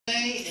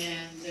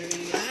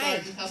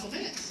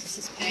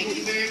Thank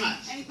you very much.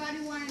 Anybody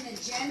want an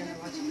agenda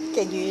for the meeting?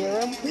 Can you hear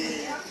him?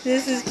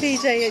 This is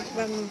PJ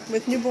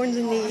with Newborns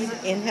in Need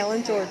in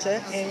Helen,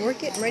 Georgia, and we're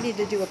getting ready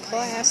to do a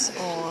class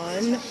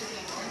on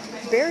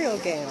burial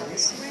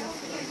gowns,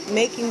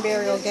 making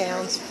burial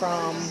gowns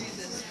from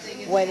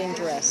wedding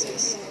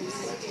dresses.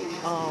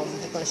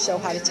 We're going to show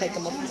how to take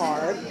them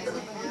apart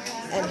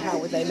and how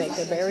would they make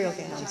their burial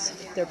gowns.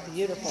 They're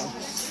beautiful.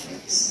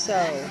 So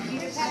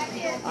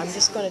I'm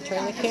just going to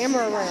turn the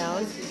camera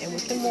around and we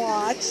can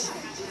watch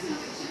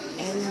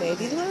and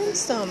maybe learn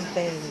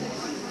something.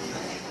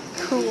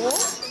 Cool?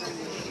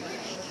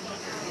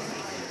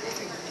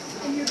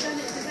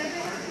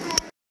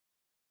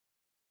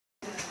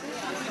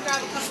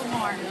 Grab a couple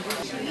more.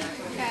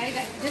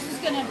 Okay, this is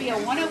going to be a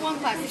 101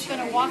 class. It's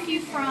going to walk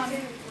you from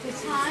the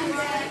time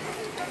that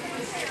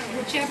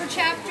whichever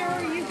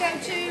chapter you go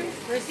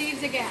to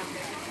receives a gown.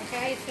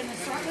 Okay, it's going to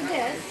start with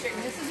this.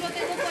 And this is what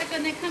they look like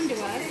when they come to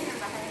us.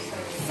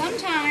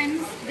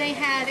 Sometimes they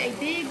had a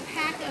big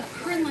pack of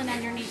crinoline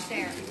underneath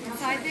there.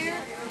 Inside there,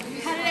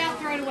 cut it out,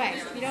 throw it away.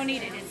 You don't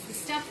need it. It's the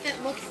stuff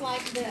that looks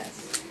like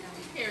this.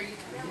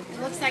 It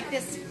looks like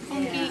this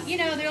funky, you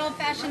know, the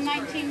old-fashioned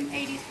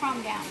 1980s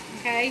prom gown,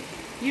 okay?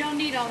 You don't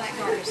need all that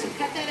garbage, so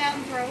cut that out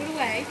and throw it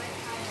away,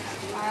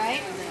 all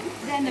right?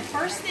 Then the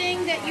first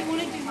thing that you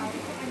want to do,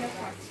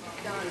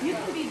 you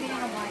can be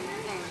Vanna White.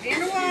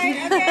 Vanna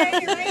White, okay,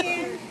 here I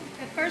am.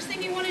 The first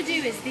thing you want to do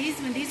is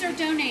when these are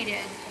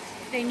donated,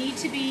 they need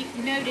to be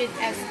noted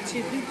as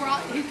to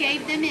who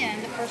gave them in,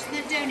 the person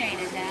that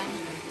donated them,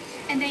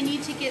 and they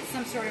need to get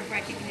some sort of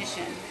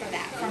recognition for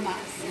that from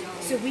us.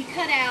 So we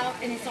cut out,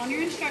 and it's on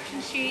your instruction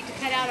sheet, to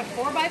cut out a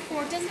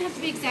 4x4. It doesn't have to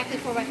be exactly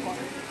 4x4.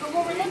 But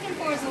what we're looking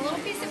for is a little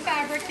piece of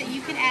fabric that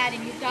you can add,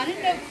 and you've got a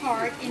note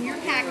card in your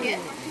packet.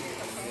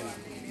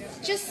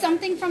 Just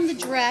something from the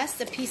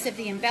dress, a piece of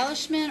the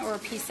embellishment or a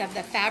piece of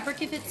the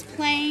fabric if it's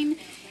plain.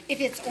 If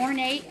it's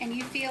ornate and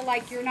you feel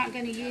like you're not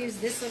going to use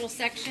this little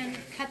section,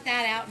 cut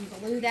that out and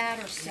glue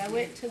that or sew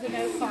it to the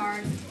note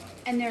card.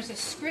 And there's a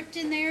script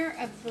in there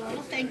of the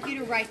little thank you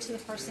to write to the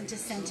person to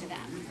send to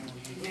them.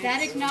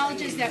 That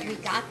acknowledges that we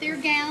got their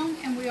gown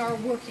and we are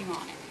working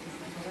on it.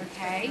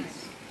 Okay?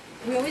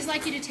 We always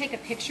like you to take a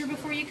picture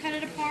before you cut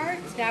it apart.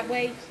 That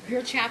way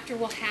your chapter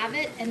will have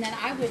it. And then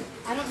I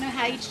don't know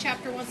how each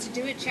chapter wants to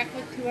do it. Check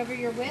with whoever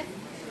you're with.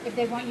 If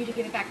they want you to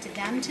give it back to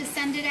them to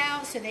send it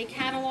out, so they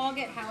catalog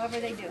it, however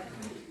they do it.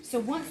 So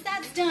once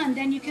that's done,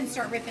 then you can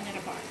start ripping it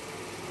apart.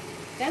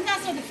 Then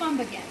that's where the fun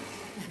begins.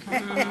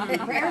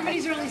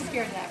 Everybody's really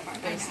scared of that part.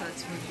 I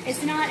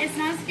know. It's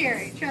not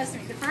scary. Trust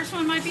me. The first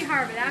one might be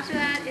hard, but after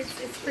that,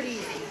 it's pretty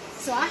easy.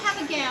 So I have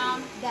a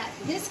gown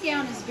this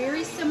gown is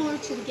very similar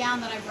to the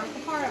gown that I broke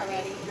apart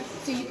already.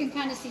 So you can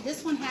kind of see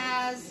this one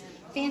has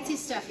fancy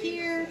stuff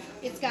here.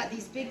 It's got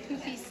these big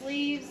poofy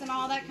sleeves and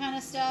all that kind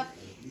of stuff.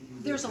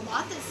 There's a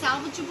lot that's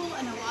salvageable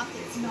and a lot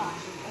that's not,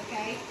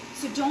 okay?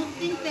 So don't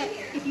think that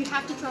if you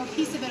have to throw a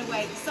piece of it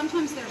away,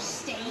 sometimes there's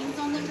stains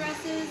on the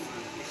dresses.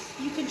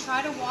 You can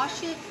try to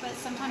wash it, but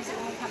sometimes it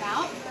won't come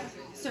out.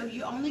 So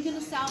you're only going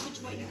to salvage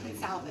what you can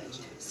salvage.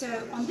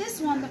 So on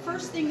this one, the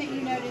first thing that you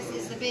notice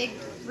is the big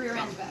rear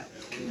end bow,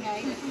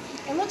 okay?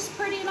 It looks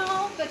pretty and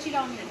all, but you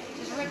don't need it.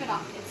 Just rip it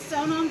off. It's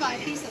sewn on by a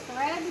piece of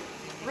thread.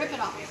 Rip it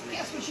off.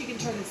 Guess what you can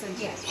turn this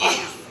into?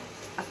 Yes.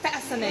 A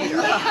fascinator.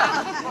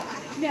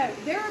 No,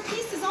 there are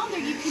pieces on there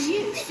you can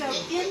use. So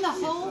in the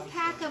whole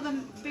pack of a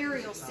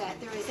burial set,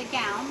 there is a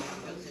gown,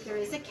 there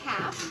is a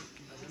cap,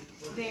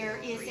 there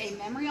is a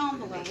memory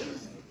envelope.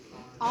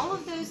 All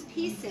of those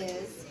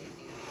pieces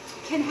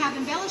can have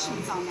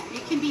embellishments on them.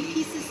 It can be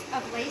pieces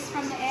of lace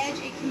from the edge.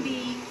 It can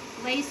be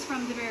lace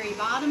from the very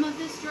bottom of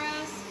this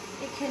dress.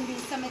 It can be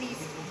some of these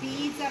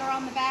beads that are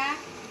on the back.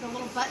 The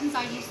little buttons,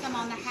 I use them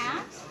on the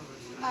hat.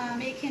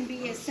 It can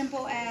be as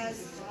simple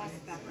as,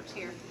 backwards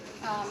here.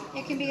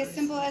 It can be as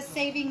simple as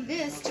saving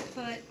this to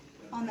put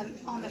on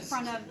the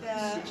front of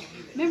the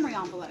memory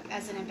envelope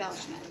as an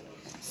embellishment.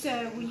 So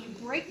when you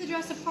break the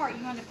dress apart,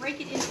 you want to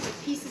break it into the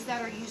pieces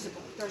that are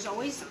usable. There's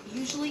always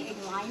usually a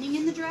lining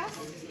in the dress,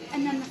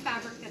 and then the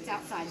fabric that's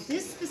outside.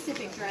 This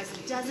specific dress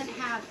doesn't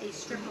have a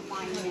strip of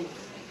lining in it.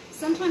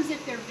 Sometimes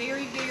if they're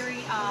very,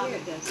 very,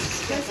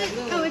 does it?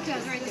 Oh, it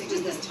does, right? It's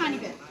just this tiny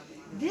bit.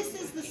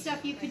 This is the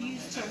stuff you could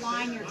use to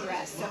line your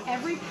dress. So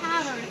every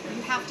pattern,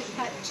 you have to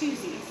cut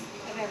twosies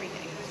of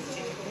everything.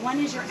 One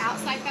is your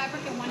outside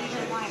fabric and one is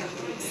your liner.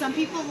 Some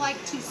people like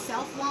to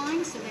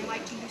self-line, so they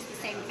like to use the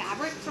same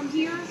fabric from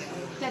here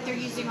that they're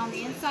using on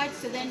the inside.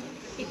 So then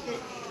if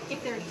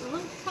there's a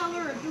little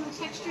color or a little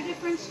texture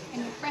difference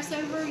and you press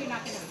over, you're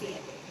not going to see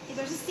it. If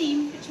there's a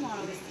seam, but you won't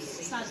always see it.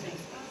 It's not as big.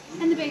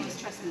 And the babies,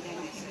 trust me, they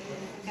don't see it.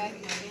 Okay?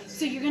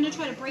 So you're going to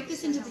try to break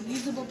this into the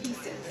usable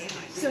pieces.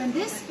 So in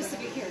this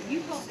specific here,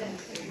 you hold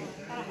this.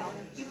 That'll help.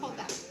 You hold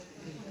that.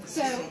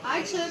 So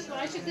when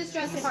I took this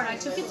dress apart, I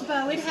took its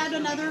bow. It had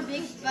another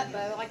big butt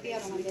bow like the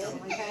other one did,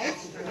 okay?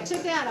 I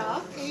took that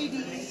off.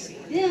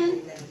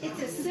 Then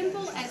it's as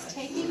simple as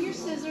taking your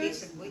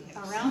scissors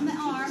around the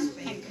arm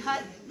and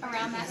cut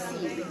around that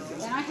seam.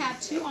 Then I have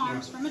two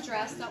arms from a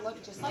dress that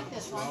look just like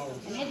this one,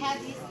 and it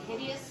had these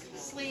hideous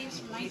sleeves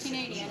from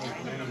 1980 in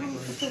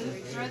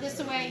it. Throw this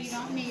away, you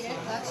don't need it,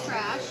 that's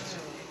trash.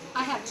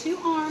 I have two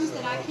arms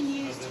that I can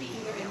use to be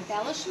either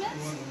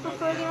embellishments for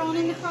further on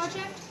in the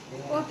project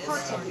or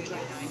parts of the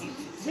dress.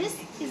 This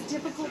is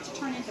difficult to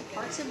turn into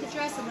parts of the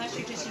dress unless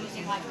you're just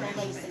using like the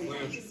lacing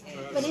things.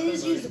 But it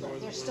is usable.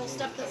 There's still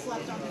stuff that's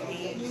left on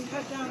here. You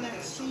cut down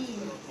that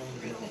seam,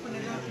 open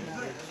it up and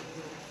cut.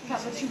 Cut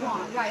what you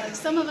want, right? Like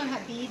some of them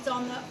have beads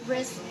on the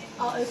wrist.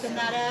 I'll open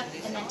that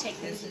up and then take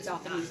the beads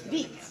off and use the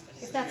beads.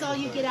 If that's all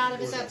you get out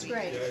of it, that's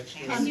great.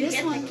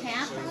 This one,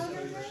 cap out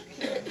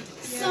of it?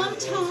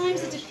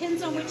 sometimes it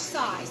depends on which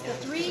size. The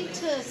 3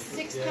 to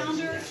 6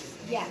 pounder,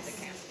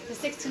 yes. The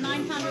 6 to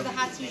 9 pounder, the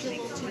hat's usually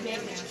a little too big,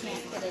 but you can't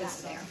fit it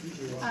out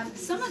there.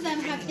 Some of them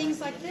have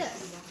things like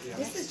this.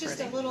 This is just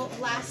a little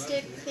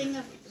elastic thing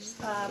of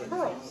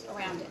pearls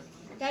around it.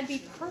 That'd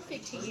be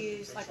perfect to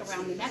use like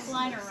around the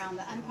neckline or around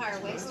the umpire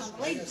waist on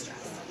the lady's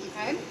dress.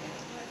 Okay.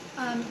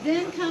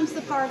 Then comes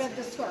the part of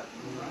the skirt.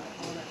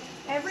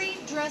 Every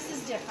dress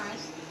is different.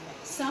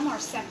 Some are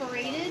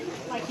separated,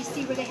 like you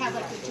see where they have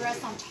like the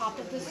dress on top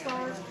of the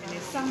skirt.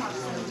 Some are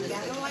sewn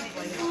together like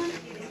this one.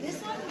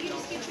 This one, you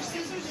just get your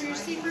scissors or your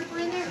seam ripper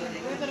in there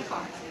and rip it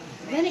apart.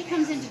 Then it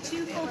comes into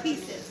two full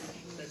pieces.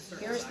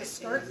 Here's the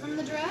skirt from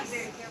the dress.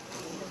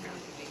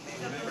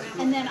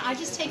 And then I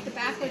just take the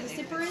back where the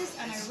zipper is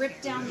and I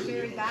rip down the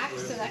very back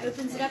so that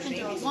opens it up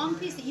into a long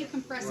piece that you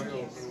can press and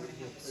use.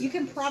 You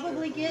can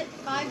probably get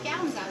 5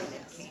 gowns out of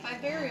this,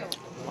 5 burial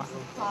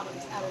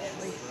bottoms out of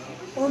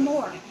this, or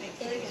more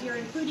if you're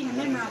including a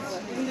member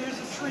envelope. And there's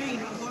a train,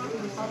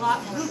 A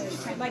lot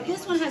more. Like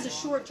this one has a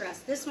short dress.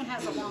 This one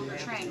has a longer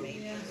train.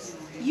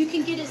 You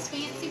can get as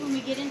fancy when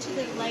we get into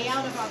the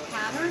layout of our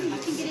pattern. You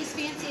can get as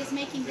fancy as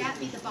making that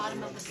be the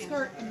bottom of the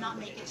skirt and not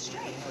make it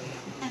straight,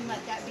 and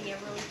let that be a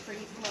really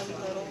pretty, flowy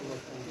little,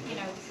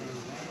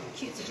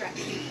 cutesy dress.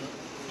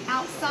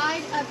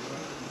 Outside of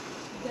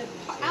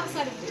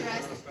the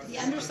dress, the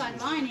underside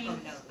lining,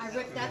 I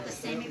ripped that the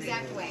same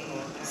exact way.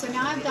 So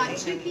now I've got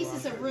 2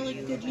 pieces of really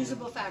good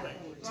usable fabric.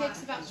 It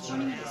takes about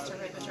 20 minutes to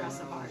rip a dress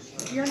apart.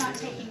 You're not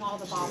taking all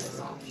the bobbles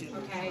off,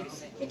 okay?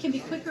 It can be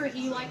quicker if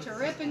you like to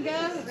rip and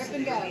go, rip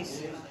and go.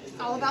 It's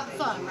all about the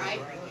fun, right?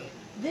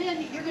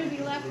 Then you're going to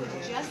be left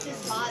with just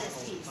this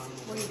bodice piece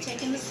where you've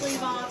taken the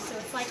sleeve off, so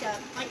it's like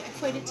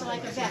equate it to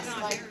like a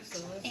vest like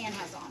Anne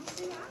has on.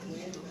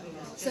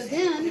 So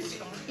then,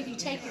 if you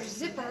take your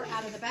zipper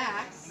out of the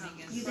back,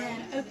 you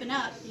then open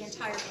up the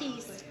entire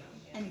piece,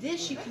 and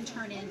this you can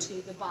turn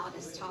into the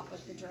bodice top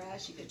of the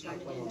dress. You could turn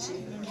it into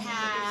a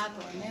cap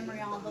or a memory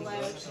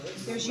envelope.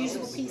 There's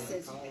usable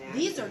pieces.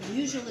 These are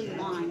usually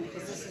lined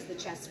because this is the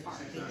chest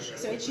part.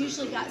 So it's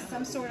usually got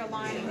some sort of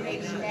lining,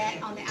 maybe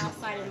net on the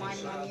outside and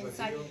lining on the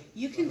inside.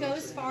 You can go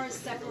as far as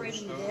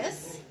separating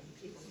this.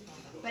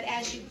 But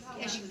as you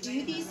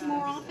do these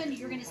more often,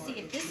 you're going to see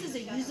if this is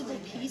a usable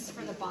piece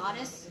for the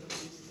bodice,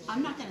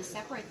 I'm not going to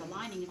separate the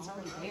lining. It's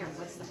already there.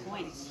 What's the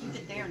point?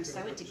 Keep it there and sew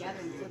it together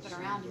and flip it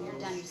around, and you're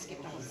done. You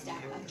skipped a whole step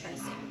of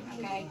tracing.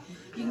 Okay?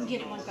 You can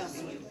get it one fell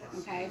swoop.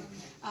 Okay?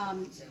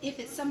 If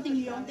it's something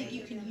you don't think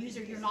you can use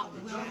or you're not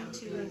willing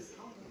to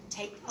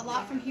take a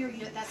lot from here,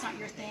 that's not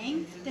your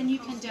thing, then you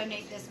can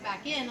donate this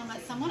back in and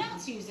let someone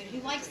else use it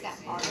who likes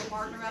that part, or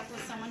partner up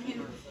with someone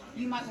who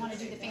you might want to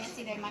do the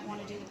fancy, they might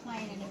want to do the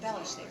plain and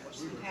embellish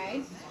theirs,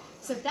 okay?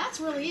 So that's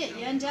really it.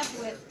 You end up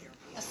with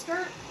a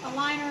skirt, a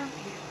liner,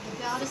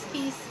 the bodice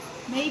piece,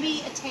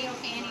 maybe a tail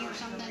fanny or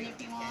something if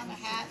you want, a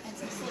hat, and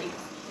some sleeves.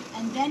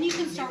 And then you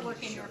can start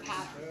working your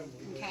pattern,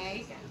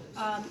 okay?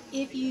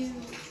 If you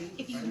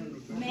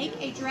make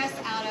a dress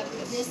out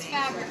of this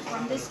fabric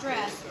from this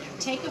dress,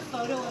 take a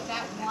photo of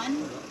that one,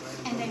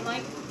 and they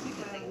like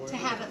to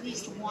have at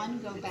least one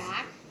go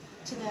back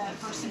to the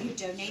person who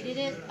donated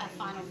it, a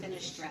final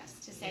finished dress,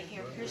 to say,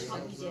 here's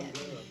what we did.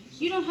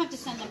 You don't have to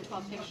send them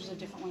 12 pictures of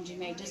different ones you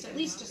made, just at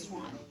least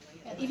one.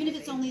 Even if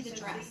it's only the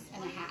dress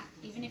and a hat,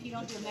 even if you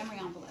don't do a memory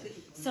envelope.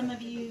 Some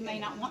of you may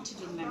not want to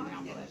do the memory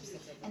envelopes,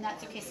 and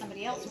that's okay.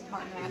 Somebody else will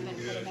partner up and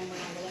put a memory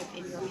envelope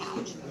in your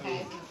pouch,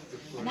 okay?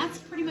 And that's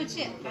pretty much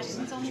it.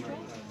 Questions on the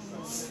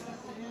dress?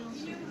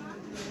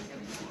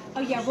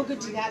 Oh yeah, we'll go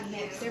do that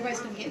next. Everybody's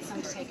going to get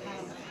some to take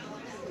home.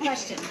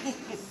 Question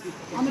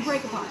on the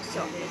break apart.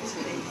 So,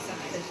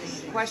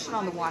 question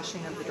on the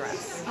washing of the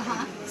dress.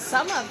 Uh-huh.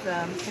 Some of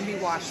them can be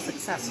washed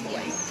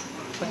successfully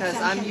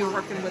because you're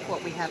working with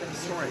what we have in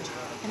storage,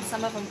 and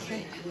some of them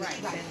can't.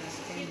 Right.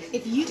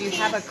 If you Do you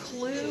have a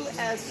clue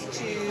as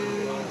to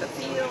the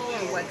feel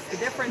or what's the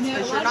difference?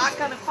 Because you're not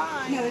going to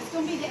find. No, it's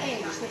going to be the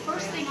age. The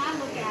first thing I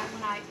look at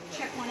when I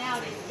check one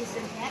out is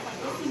the net. Like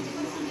this one,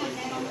 doing some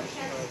net on the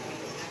chest.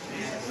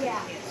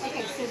 Yeah.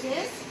 Okay, so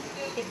this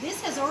If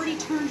this has already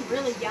turned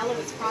really yellow,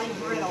 it's probably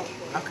brittle.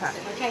 Okay.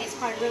 Okay, it's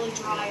probably really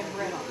dry and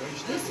brittle.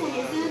 This one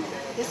isn't.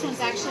 This one's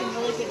actually in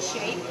really good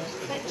shape.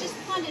 But just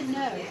kind of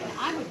know, and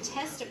I would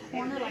test a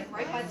corner like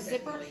right by the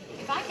zipper.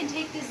 If I can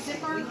take this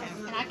zipper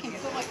and I can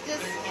feel like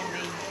this,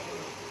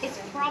 it's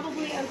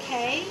probably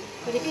okay.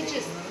 But if it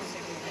just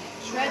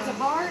shreds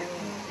apart,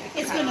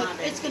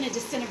 it's gonna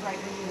disintegrate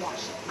when you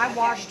wash it. I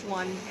washed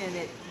one and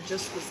it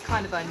just was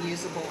kind of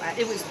unusable.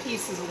 It was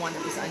pieces of one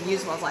that was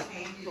unusable. I was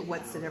like, but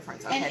what's the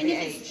difference? Okay, And the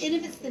if age.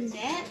 it's the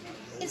net,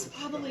 it's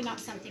probably not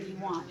something you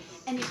want.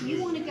 And if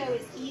you want to go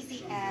as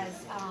easy as,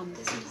 this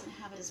one doesn't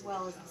have it as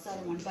well as this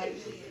other one, but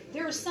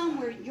there are some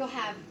where you'll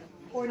have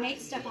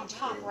ornate stuff on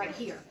top right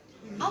here.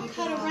 I'll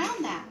cut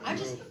around that. I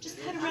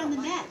just cut around the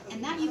net,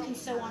 and that you can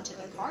sew onto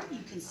the card. You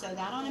can sew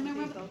that on a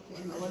memory. You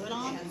can glue it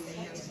on.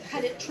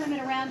 Cut it, trim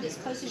it around as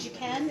close as you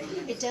can.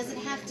 It doesn't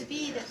have to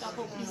be that the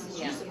whole piece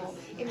is usable.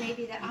 It may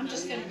be that I'm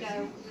just going to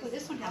go. Oh,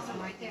 this one has some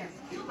right there.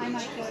 I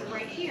might go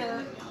right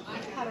here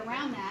and cut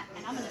around that,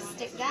 and I'm going to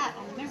stick that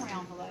on the memory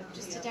envelope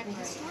just to decorate.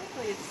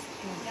 Historically,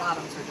 the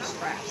bottoms are just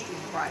scratched.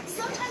 Right.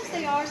 Sometimes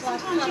they are.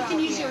 Sometimes you can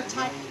use your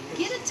Tide.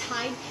 Get a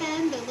Tide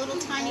pen, the little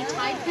tiny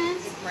Tide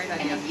pens. Great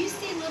And idea. if you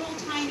see little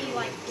tiny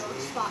like dirt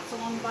spots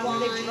along the bottom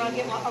where they drug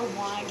it, or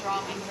wine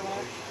droppings or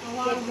whatever. A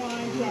lot of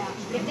wine. Yeah.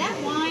 If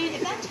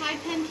that Tide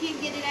pen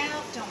can't get it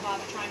out, don't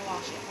bother trying to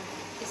wash it.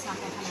 It's not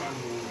going to come out.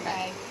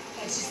 Okay.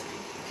 It's just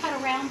cut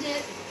around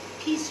it.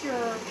 Piece your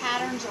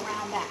patterns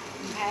around that.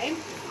 Okay.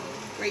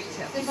 Great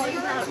tip. The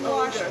skirts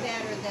wash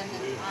better than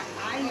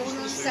I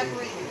usually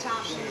separate the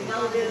top from the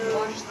bottom and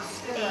wash the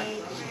skirt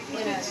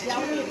in a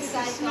delicate If it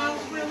size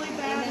smells bottle, really and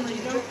bad then and you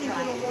you don't drip think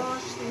dry it'll it.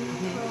 wash, then you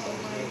throw it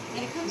away.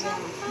 And it comes out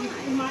You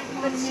fine. might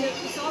want But to see,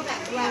 make it's all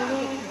that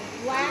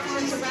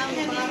wax around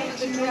the bottom of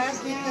the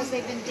dress because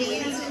they've been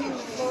dancing and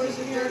the floors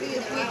are dirty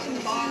and they're out in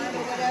the barn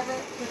or whatever.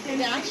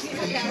 Then I just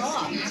cut that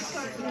off. You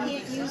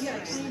can't use it,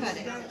 just cut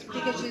it.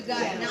 Because you've got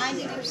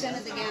 90%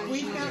 of the gown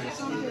We've shoes. got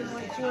something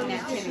like 40,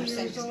 50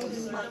 years old.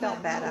 And I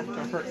felt bad after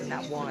hurting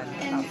that one.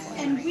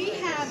 And we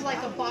have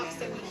like a box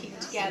that we keep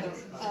together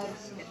of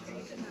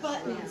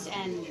buttons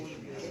and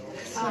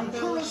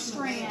pearl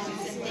strands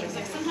and things.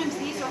 Like sometimes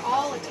these are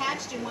all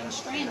attached in one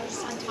strand. You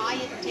just untie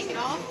it and take it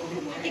off.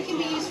 It can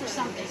be used for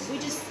something. We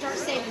just start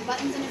saving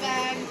buttons in a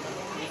bag,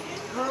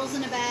 pearls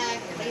in a bag,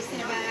 lace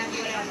in a bag,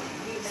 whatever.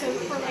 So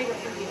for later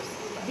for use.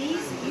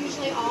 These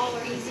usually all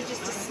are easy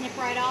just to snip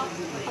right off.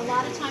 A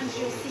lot of times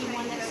you'll see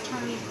one that's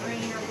turning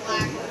green or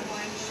black or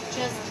orange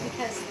just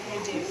because they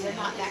do. They're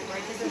not that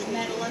great because there's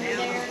metal under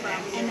there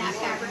and that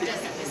fabric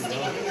doesn't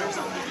withstand it or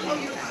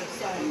something.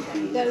 So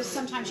those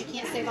sometimes you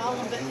can't save all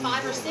of them, but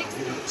 5 or 6,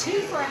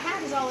 2 for a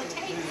hat is all it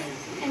takes.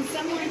 And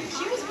someone,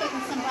 she was putting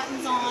some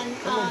buttons on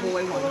the little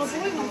boy ones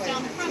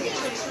down the front, which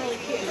looks really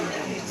cute.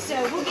 So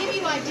we'll give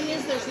you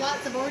ideas. There's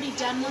lots of already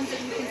done ones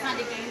that you can kind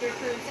of gander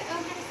through and say, oh,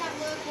 how does that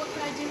look? What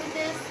can I do with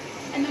this?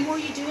 And the more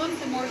you do them,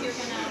 the more you're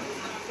going to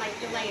like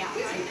the layouts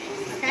and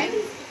things, okay?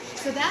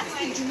 So that's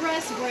the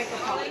dress breaker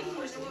part.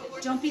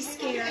 Don't be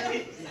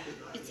scared.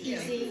 It's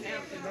easy.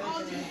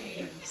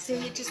 See,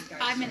 it just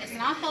 5 minutes.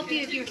 And I'll help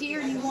you if you're here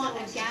and you want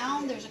a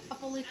gown. There's a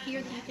couple in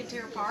here that you can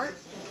tear apart.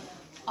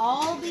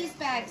 All these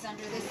bags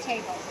under this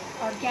table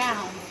are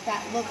gowns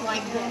that look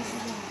like this.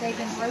 They've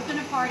been broken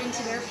apart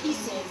into their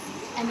pieces,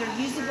 and they're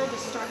usable to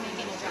start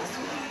making a dress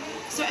with.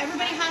 So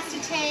everybody has to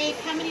take,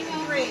 how many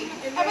more? 3.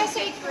 How about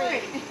say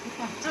 3?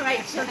 All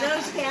right, so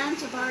those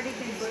gowns have already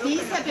been broken.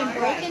 These have been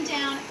broken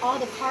down. All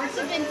the cards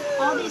have been,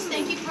 all these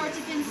thank you cards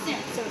have been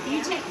sent. So if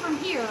you take from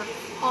here,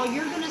 all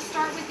you're going to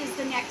start with is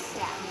the next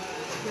step.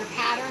 Your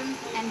pattern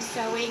and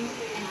sewing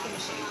and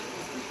finishing.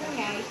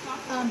 Okay.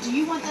 Do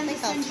you want them to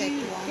send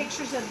you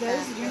pictures of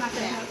those? You're not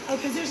going to have, oh,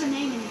 because there's a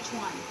name in each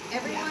one.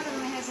 Every one of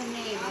them has a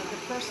name of the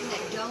person that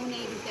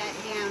donated that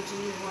gown to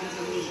Newborns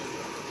in Need.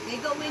 They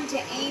go into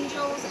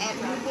Angels at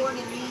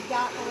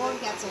newborninneed.org.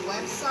 That's a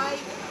website.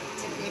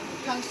 It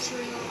comes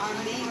through our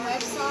main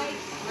website,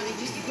 or they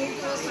just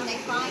Google us and they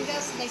find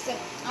us and they say,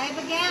 I have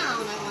a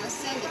gown, I want to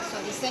send it. So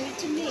they send it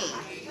to me.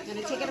 I'm going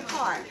to take it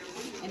apart.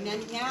 And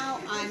then now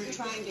I'm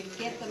trying to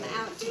get them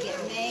out to get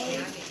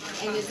made.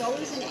 And there's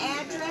always an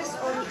address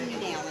or an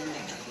email in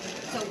there.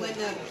 So when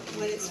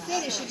it's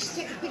finished, you just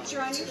take a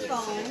picture on your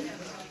phone.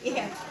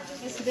 Yeah.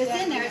 It's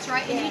in there. It's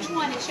right in each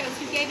one. It shows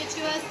who gave it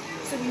to us.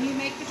 So when you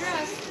make the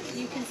dress,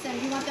 you can send.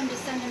 You want them to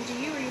send them to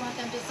you, or you want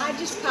them to send? I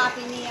just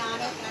copy me on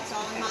it. That's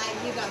all.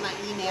 You got my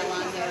email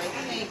on there, I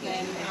think,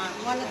 and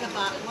one of them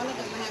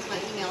has my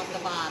email at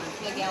the bottom.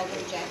 Big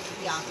Eldridge at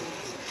Yahoo.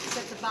 It's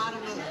at the bottom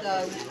of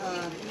the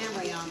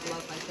memory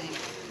envelope, I think.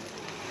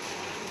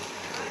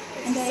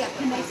 And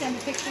can they send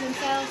the picture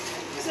themselves?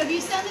 So if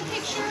you send the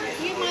picture,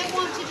 you might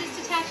want to just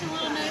attach a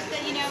little note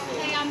that, you know,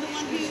 hey, I'm the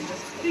one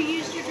who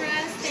used your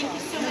dress. Thank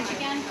you so much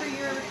again for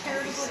your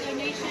charitable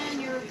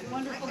donation, your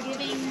wonderful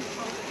giving,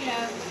 you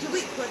know. Do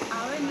we put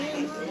our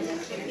name on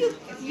it?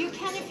 You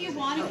can if you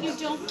want. If you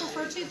don't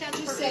prefer to, that's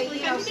Just say,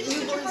 perfectly you know, fine. You can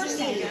just put your first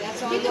name.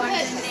 that's all You you can want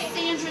put to say.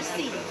 Sandra C.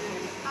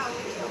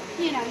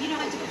 You know, you don't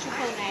have to put your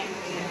full name.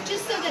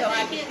 Just so that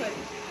they get...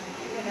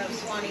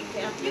 Swanee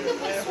County. You could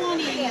put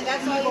Swanee. Yeah,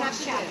 that's all you Newborn have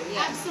to do, chapter.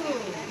 yeah.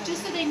 Absolutely.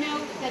 Just so they know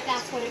that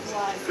that's what it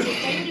was.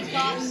 If they would have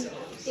gotten,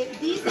 if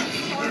these that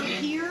started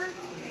here,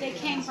 they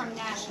came from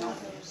national.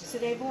 So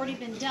they've already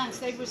been done.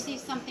 So they've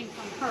received something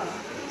from her.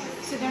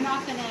 So they're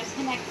not going to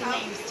connect the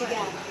names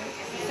together.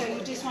 So you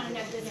just want to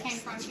know this came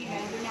from, you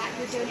know,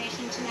 your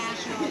donation to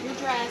national, your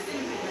dress,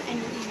 and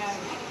you know,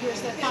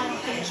 here's the final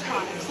finished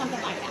product,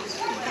 something like that.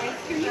 Okay?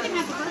 Here, you can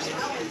have the first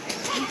one.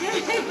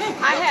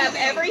 I have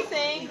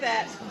everything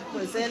that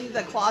was in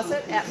the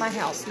closet at my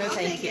house. No,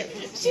 thank you.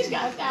 She's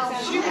got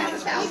 1,000. You have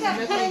 1,000.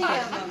 No, thank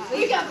you.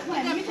 We got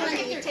plenty. You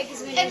plenty. can Take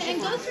as many and, as you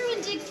and go want. through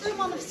and dig through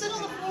them on the sit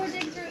on the floor,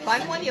 dig through.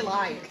 Find one you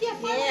like. Yeah,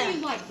 find one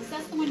you like, because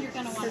that's the one you're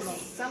going to want to make.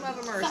 Some of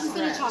them are Something's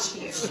going to talk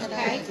stretched. to you.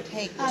 Okay.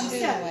 So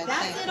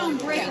that's it on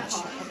break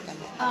apart.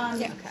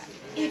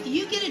 If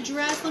you get a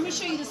dress, let me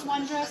show you this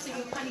one dress so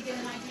you'll kind of get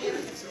an idea.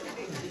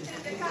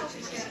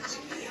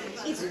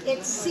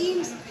 It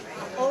seems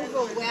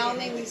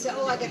overwhelming. We say,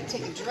 oh, I got to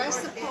take a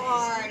dress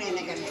apart, and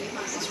I got to do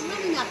this. It's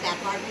really not that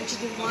hard. Once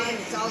you do one,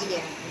 it's all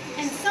you.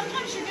 And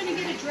sometimes you're going to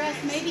get a dress,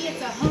 maybe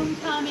it's a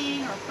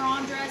homecoming or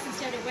prom dress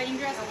instead of a wedding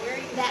dress,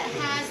 that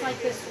has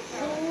like this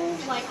whole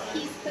like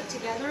piece put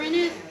together in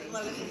it,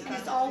 and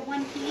it's all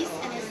one piece,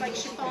 and it's like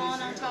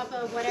chiffon on top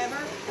of whatever.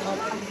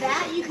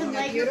 That you can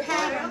lay your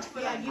pattern.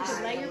 Yeah, you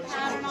can lay your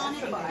pattern on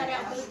it and cut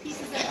out both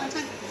pieces at one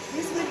time.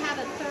 This would have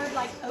a third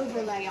like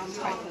overlay on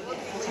top of it.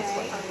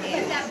 Okay,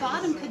 but that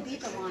bottom could be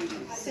the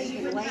lining, so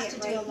you wouldn't have to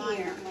do a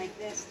liner. Like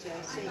this,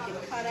 so you can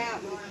cut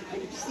out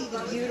and see the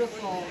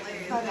beautiful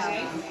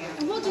cutout.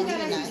 And we'll do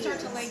that as we start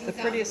to lay these out.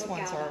 The prettiest and look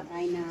ones at are them.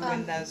 I know.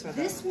 when those were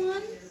the This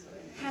one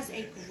has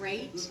a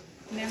great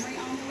memory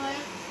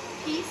envelope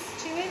piece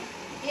to it.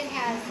 It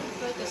has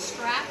both a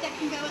strap that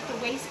can go at the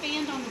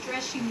waistband on the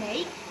dress you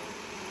make,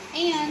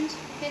 and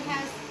it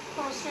has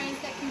pearl strands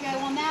that can go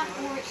on that,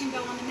 or it can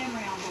go on the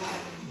memory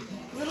envelope.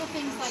 Little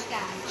things like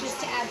that, just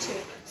to add to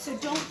it. So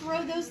don't throw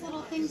those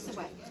little things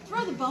away.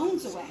 Throw the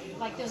bones away,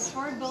 like those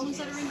hard bones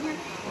that are in here.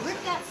 Rip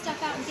that stuff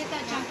out and get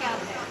that junk out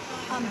of there.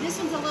 This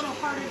one's a little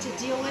harder to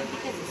deal with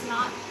because it's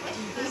not in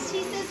big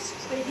pieces,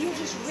 but if you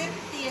just rip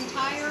the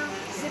entire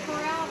zipper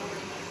out,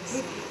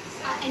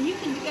 and you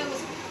can go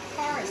as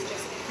far as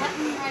just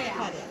cutting right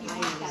out. You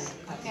want to cut it,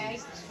 okay?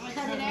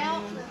 Cut it out,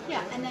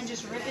 yeah, and then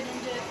just rip it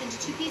into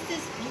two pieces.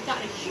 You've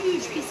got a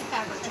huge piece of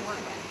fabric to work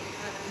with,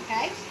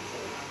 okay?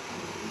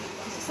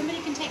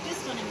 Somebody can take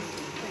this one and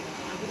take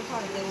it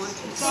apart if they want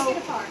to. Take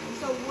it apart.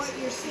 So what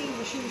you're seeing,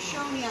 what she was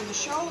showing me on the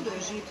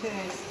shoulders, you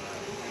could,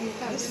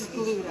 this is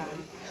glued on,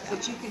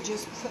 but you could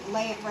just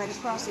lay it right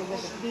across it where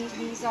the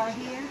these are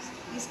here.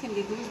 These can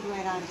be glued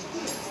right onto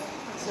here.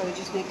 So it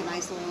just make a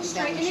nice little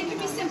Straight, and it can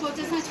embellishment be on it. simple. It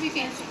doesn't have to be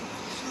fancy.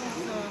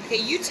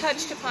 Okay, you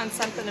touched upon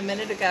something a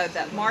minute ago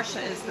that Marcia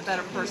is the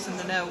better person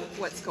to know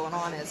what's going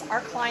on is.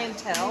 Our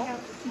clientele,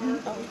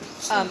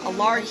 a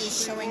large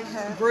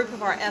group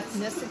of our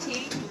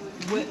ethnicity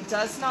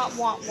does not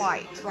want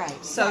white.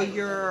 Right. So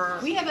your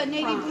We have a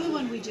navy blue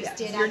one we just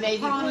did. your out of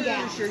navy prom blues,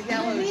 gown. your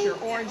yellows, your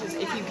oranges,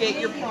 if you get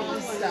your prom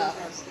stuff.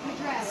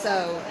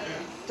 So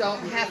don't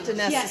have to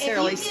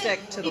necessarily stick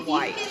to the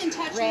white. If you get in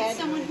touch with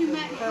someone who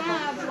might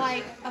have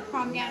like a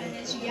prom gown and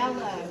it's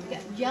yellow,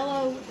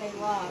 yellow they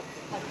love,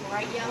 like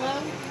bright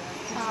yellow,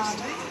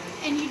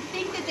 and you'd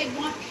think that they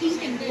want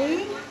pink and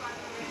blue,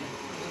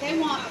 they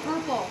want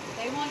purple,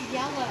 they want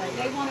yellow,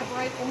 they want a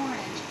bright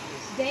orange.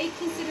 They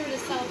consider it a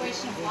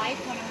celebration of life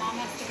when a mom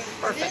has to go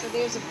through this, So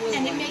there's a blue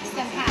and it one. makes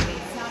them happy.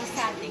 It's not a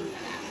sad thing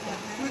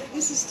for them.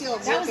 This is still a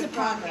That work was in a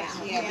prom progress.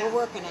 gown, Yeah, yeah. we're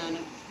working on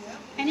it.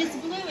 And it's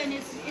blue, and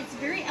it's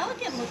very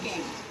elegant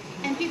looking.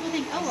 And people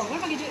think, oh well,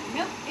 what am I gonna do?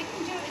 Nope, it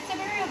can do. It's a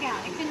burial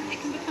gown. It can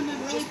become a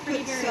really Just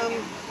pretty put burial some,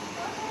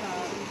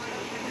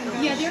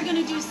 gown. Yeah, they're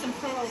gonna do some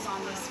pearls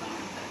on this one,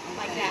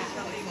 like that,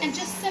 and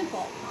just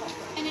simple,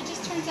 and it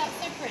just turns out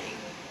so pretty.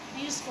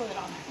 And you just glue it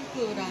on there.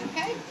 glue it on.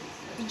 Okay?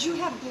 Did you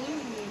have glue?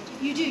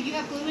 You do. You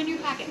have glue in your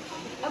packet.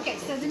 Okay,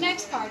 so the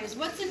next part is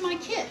what's in my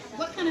kit?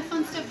 What kind of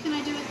fun stuff can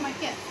I do with my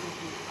kit?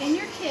 In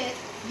your kit,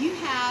 you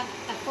have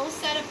a full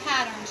set of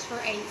patterns for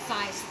a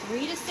size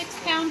 3 to 6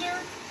 pounder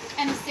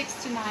and a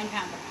 6 to 9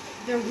 pounder.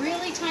 The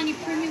really tiny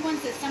preemie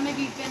ones that some of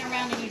you've been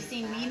around and you've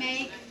seen me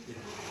make,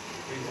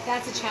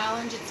 that's a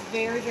challenge. It's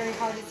very, very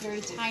hard. It's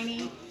very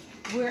tiny.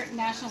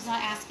 National's not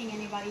asking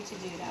anybody to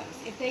do those.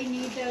 If they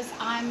need those,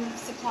 I'm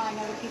supplying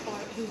other people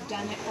who've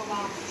done it for a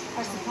while,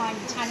 are supplying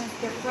the tiny ones.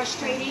 They're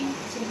frustrating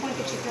to the point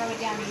that you throw it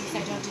down and you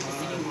say, don't do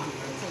this anymore.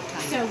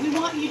 So we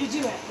want you to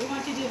do it. We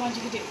want you to do the ones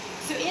you can do.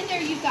 So in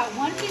there, you've got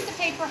one piece of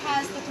paper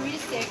has the 3 to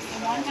 6 and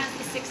one has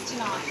the 6 to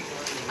 9.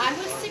 I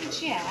would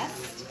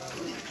suggest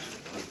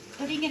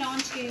putting it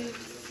onto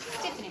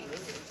stiffening.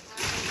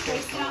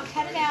 Trace it out,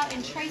 cut it out,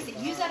 and trace it.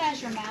 Use that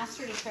as your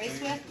master to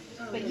trace with,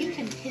 but you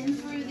can pin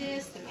through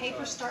this. The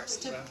paper starts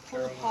to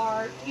pull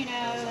apart, you know,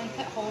 and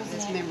put holes in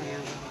it. Memory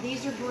on it.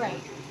 These are great.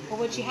 But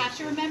what you have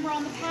to remember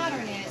on the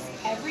pattern is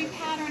every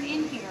pattern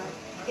in here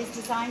is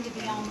designed to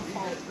be on the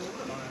fold.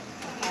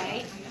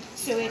 Okay?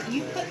 So if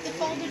you put the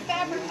folded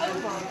fabric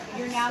over,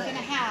 you're now going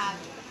to have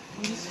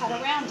when you cut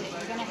around it,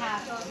 you're going to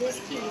have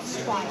this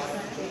piece twice.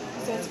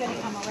 So it's going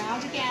to come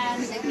around again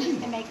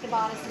and make the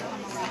bodice come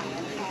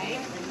around, okay?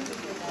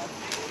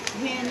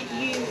 When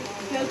you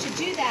go to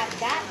do that,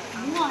 that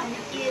one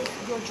is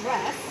your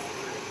dress,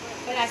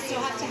 but I still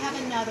have to have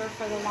another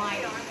for the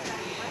lining,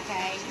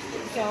 okay?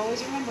 So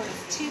always remember,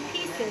 it's two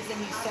pieces and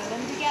you sew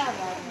them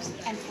together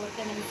and flip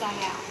them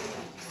inside out.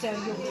 So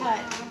you'll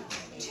cut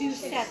two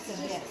sets of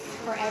this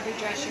for every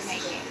dress you're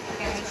making,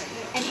 okay?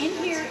 And in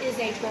here is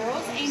a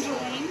girl's angel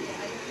wing.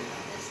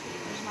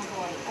 There's my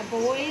boy. A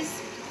boy's,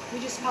 we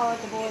just call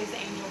it the boy's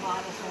angel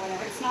bodice or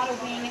whatever. It's not a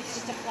wing, it's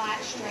just a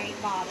flat, straight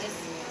bodice.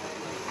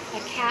 A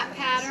cap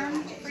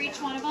pattern for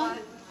each one of them.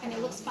 And it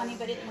looks funny,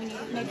 but when you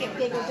make it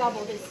big or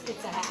doubled,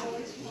 it's a hat.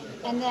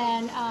 And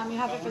then you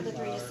have it for the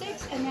 3 to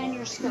 6, and then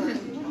your skirt.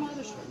 Where's my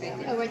other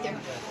skirt? Oh, right there.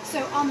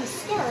 So on the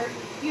skirt,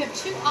 you have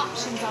two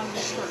options on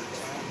your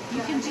skirts.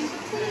 You can do the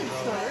pleated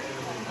skirt,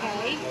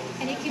 okay?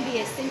 And it can be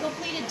a single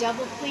pleat, a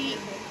double pleat,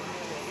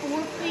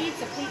 4 pleats,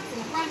 a pleats in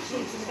the front,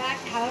 pleats in the back,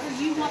 however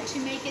you want to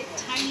make it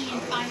tiny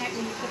and finite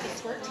when you put the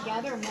skirt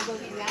together, and we'll go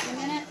through that in a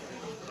minute.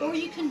 Or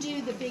you can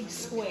do the big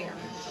square,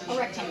 a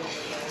rectangle.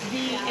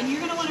 And you're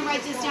going to want to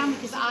write this down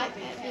because I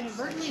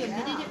inadvertently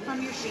omitted it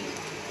from your sheet.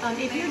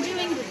 If you're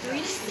doing the 3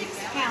 to 6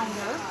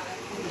 pounder,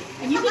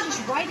 and you can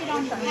just write it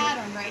on your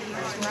pattern right here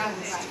is where I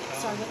would write it,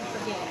 so I wouldn't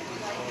forget it.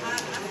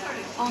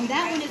 On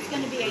that one, it's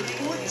going to be a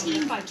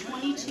 14 by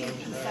 22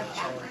 piece of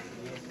pattern.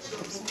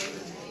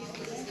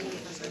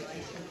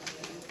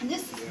 And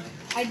this,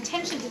 I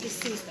intentionally did this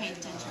so he's paying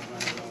attention.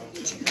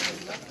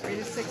 3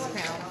 to 6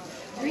 pounds.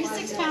 3 to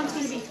 6 pounds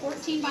is going to be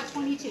 14 by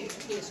 22.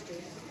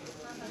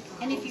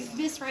 And if you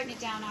miss writing it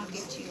down, I'll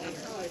give it to you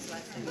later.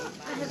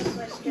 I have a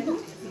question.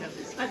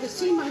 Are the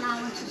seam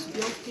allowances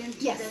built into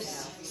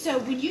this? So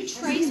when you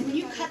trace, when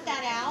you cut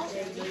that out,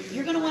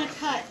 you're going to want to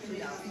cut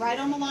right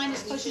on the line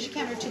as close as you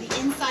can or to the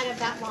inside of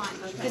that line.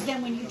 Because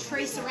then when you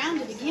trace around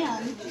it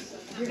again,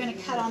 you're going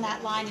to cut on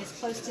that line as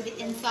close to the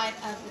inside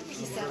of the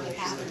piece of the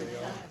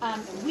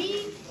pattern.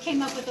 We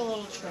came up with a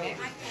little trick,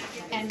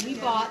 and we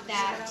bought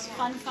that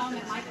fun foam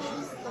at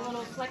Michael's, the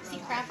little flexi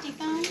crafty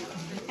foam,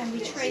 and we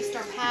traced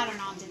our pattern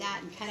onto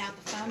that and cut out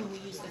the foam, and we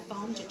used the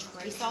foam to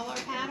trace all our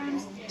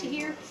patterns to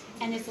here,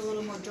 and it's a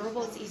little more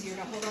durable, it's easier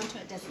to hold on to,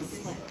 it doesn't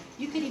slip.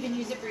 You could even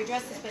use it for your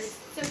dresses, but it's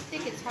so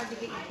thick it's hard to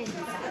get your pin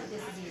inside.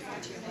 This is easy,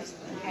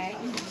 okay?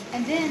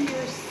 And then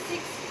your 3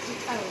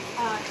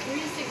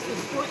 to 6 was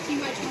 14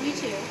 by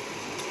 22.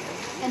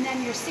 And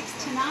then your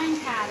 6 to 9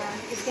 pattern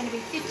is going to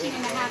be 15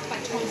 and a half by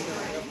 23.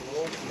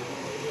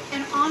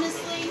 And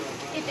honestly,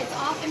 if it's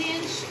off an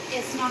inch,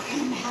 it's not going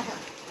to matter.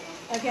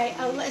 Okay,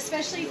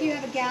 especially if you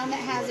have a gown that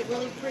has it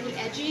really pretty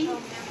edging,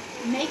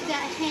 make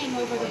that hang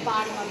over the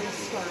bottom of the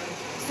skirt.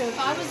 So if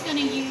I was going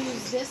to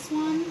use this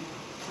one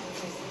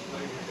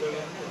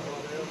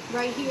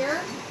right here,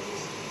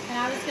 and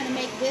I was going to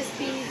make this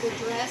be the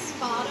dress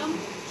bottom,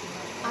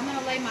 I'm going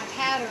to lay my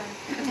pattern,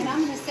 and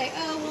I'm going to say,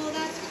 oh, well,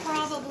 that's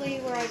probably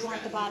where I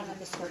want the bottom of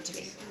the skirt to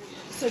be.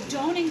 So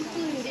don't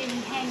include any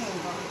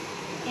hangover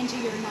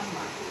into your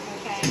number,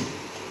 okay?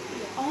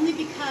 Only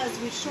because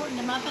we've shortened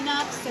them up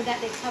enough so that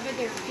they cover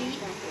their feet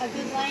a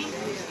good length,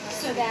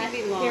 so that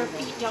their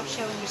feet don't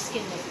show and your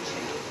skin doesn't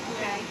show,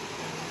 okay?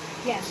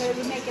 Yeah, so it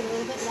would make it a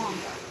little bit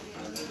longer.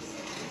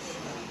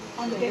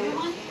 On the bigger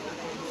one,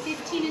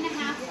 15 and a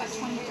half by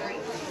 23.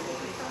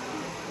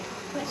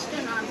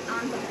 Question on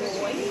the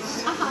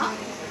boys.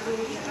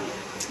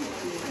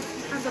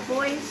 Are the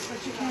boys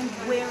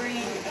wearing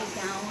a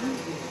gown?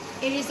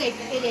 It is a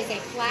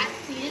flat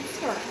pleated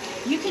skirt.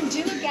 You can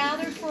do a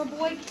gather for a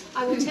boy.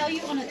 I will tell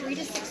you on a 3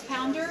 to 6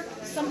 pounder,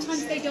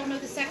 sometimes they don't know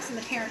the sex and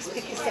the parents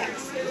pick the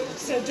sex.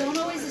 So don't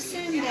always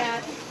assume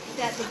that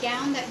the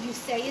gown that you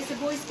say is a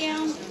boy's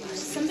gown,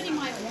 somebody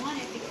might want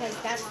it because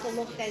that's the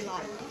look they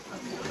like.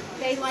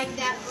 They like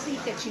that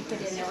pleat that you put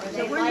in there. Or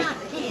they like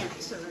not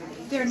pants or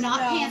anything. They're not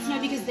pants, no,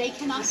 because they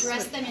cannot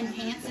dress them in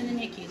pants in the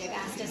NICU. They've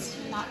asked us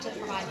not to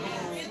provide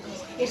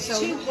pants. It's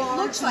too It hard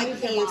looks to like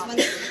move the pants.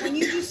 body. When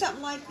you do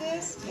something like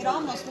this, it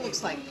almost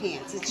looks like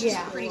pants. It's just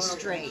Yeah. pretty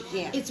straight.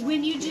 Yeah. It's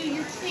when you do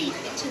your pleat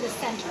to the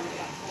center.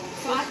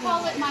 So I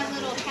call it my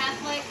little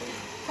Catholic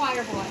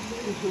choir boy,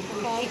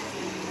 okay?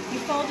 You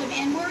fold them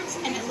inwards,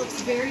 and it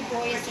looks very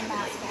boyish and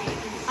masculine.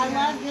 I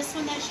love this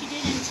one that she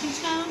did in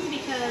two-tone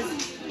because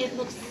it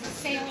looks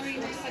sailory,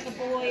 looks like a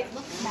boy, it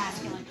looks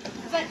masculine.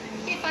 But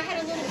if I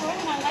had a little girl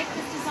and I liked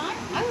this design,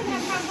 I wouldn't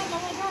have a problem with my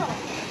little girl.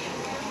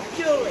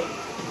 Julie.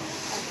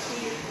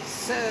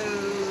 So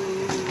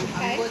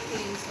Okay. I'm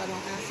looking, so I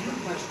don't ask the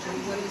question.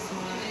 What is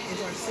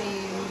our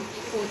seam?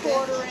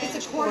 It's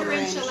a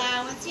quarter-inch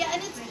allowance. Yeah,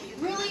 and it's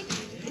really,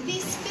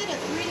 these fit a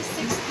 3 to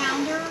 6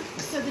 pounder,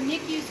 so the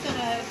NICU's going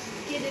to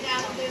get it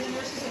out there, the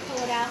nurses will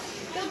pull it out.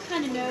 They'll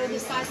kind of know the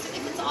size. So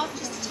if it's off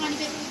just a tiny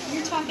bit,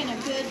 you're talking a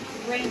good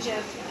range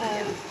of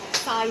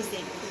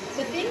sizing.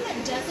 The thing that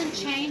doesn't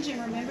change,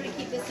 and remember to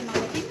keep this in mind,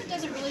 the thing that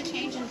doesn't really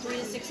change in 3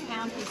 to 6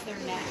 pound is their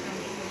neck.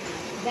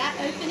 That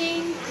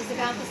opening is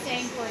about the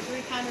same for a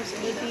 3 pounder as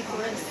it would be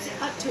for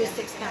up to a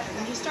 6 pounder.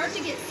 When you start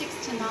to get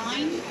 6 to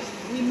 9,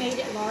 we made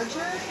it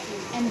larger,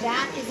 and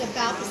that is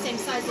about the same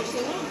size. There's a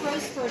little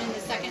growth spurt in the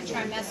second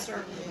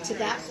trimester to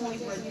that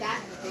point where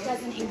that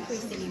doesn't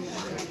increase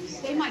anymore.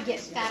 They might get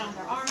fat on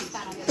their arms,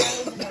 fat on their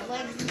toes, and their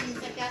legs and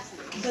things like that,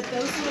 but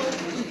those little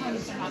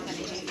components are not going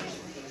to change.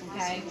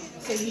 Okay,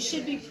 so you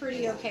should be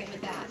pretty okay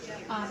with that.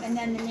 And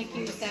then the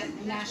NICUs that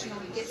National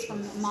gets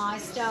from my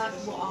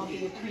stuff will all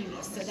be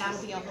preemies, so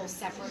that'll be a whole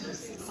separate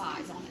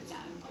size on its own.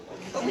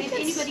 But And if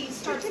anybody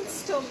starts, you can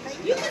still make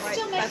you them, can right?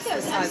 still make That's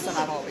those. the size that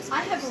I've Absolutely. always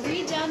I have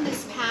redone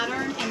this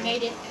pattern and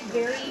made it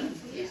very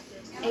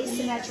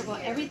asymmetrical.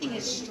 Everything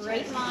is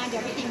straight lined.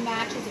 Everything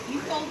matches. If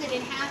you fold it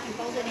in half and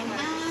fold it in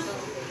half,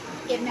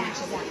 it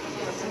matches that.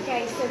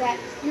 Okay, so that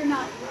you're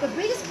not. The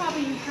biggest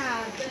problem you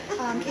have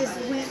is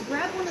when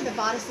grab one of the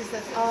bodices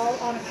that's all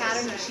on a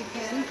pattern that you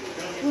pin.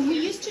 When we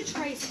used to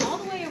trace all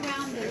the way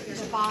around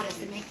the bodice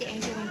and make the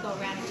angel wing go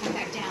around and come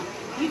back down,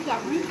 you've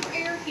got room for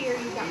air here.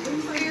 You've got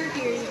room for air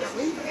here. You've got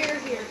room for air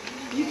here.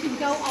 You can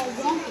go all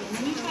wonky, and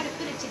then you try to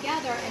put it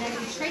together, and if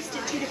you traced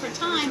it 2 different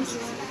times,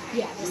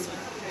 yeah, this one.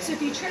 So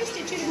if you traced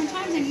it 2 different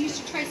times and you used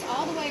to trace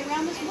all the way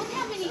around this, look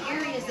how many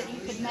areas that you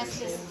could mess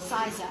this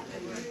size up.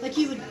 Like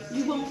you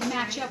won't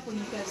match up when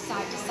you go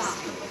side to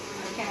side,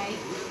 okay?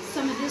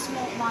 Some of this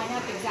won't line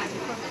up exactly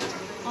perfect.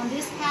 On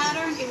this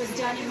pattern, it was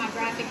done in my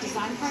graphic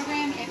design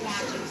program, it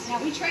matches.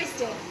 Now we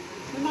traced it.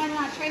 We might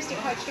not have traced it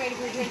quite straight if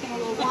we were drinking a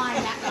little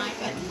wine that night,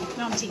 but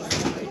no, I'm teasing.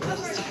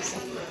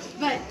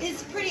 But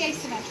it's pretty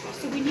asymmetrical.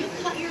 So when you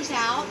cut yours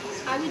out,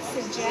 I would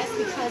suggest,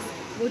 because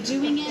we're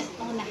doing it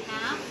on the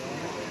half,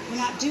 we're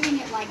not doing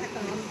it like, oh,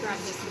 let me grab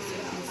this one so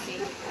you can see.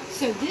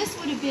 So this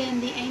would have been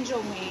the angel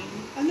wing.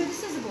 Oh no,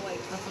 this is a boy.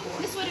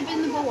 This would have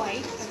been the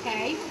boy,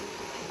 okay?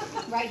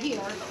 Right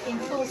here, in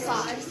full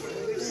size,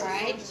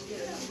 right?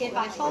 If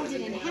I fold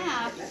it in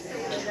half,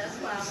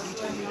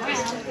 turn him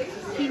around,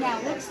 he now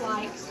looks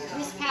like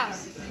this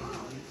pattern.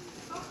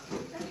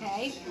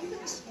 Okay?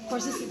 Of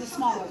course, this is the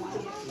smaller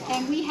one.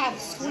 And we have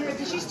squared,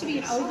 this used to be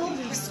an oval,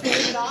 we've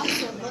squared it off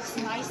so it looks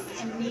nice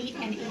and neat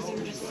and easier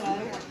to sew.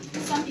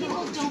 Some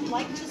people don't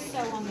like to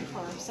sew on the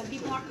curve. Some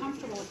people aren't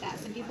comfortable with that.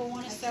 Some people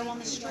want to sew on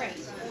the straight.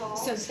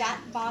 So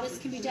that bodice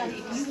can be done.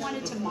 If you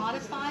wanted to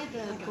modify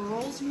the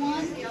girls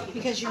one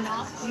because you're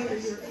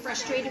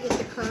frustrated with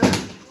the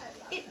curve,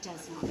 it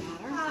does not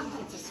matter if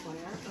it's a square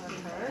or a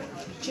curve.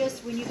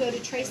 Just when you go to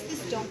trace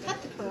this, don't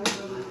cut the curve.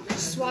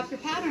 Swap your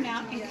pattern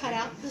out and cut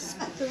out the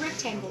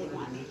rectangular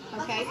one.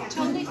 Okay?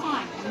 Totally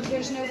fine.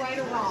 There's no right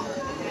or wrong.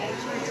 Okay?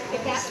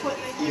 If that's what's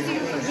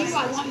easier for you,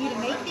 I want you to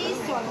make these,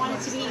 so I want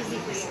it to be easy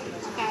for you.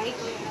 Okay?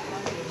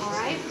 All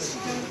right?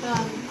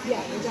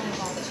 Yeah, we're done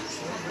with all this.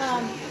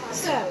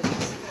 So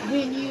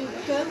when you'll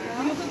go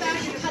back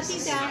and cut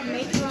these out and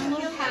make your own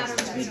little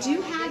patterns. We do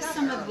have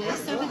some of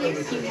this over there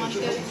if you want to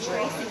go and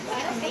trace and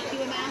cut and make you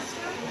a master.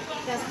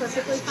 That's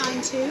perfectly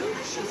fine too.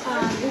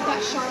 We've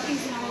got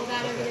Sharpies and all of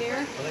that over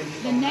there.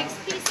 The next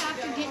piece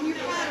after getting your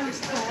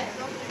patterns cut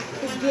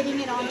is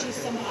getting it onto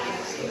somebody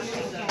else.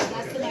 Okay,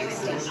 that's the next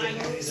step.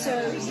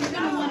 So you're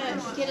going to want to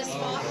get a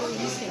spot where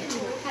you can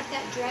either cut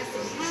that dress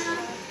in half,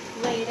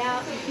 lay it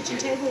out on the kitchen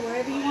table,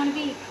 wherever you want to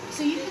be,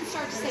 so you can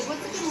start to say,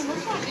 what's it going to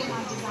look like when I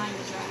design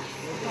the dress,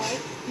 okay?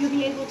 You'll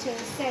be able to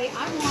say,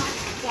 I want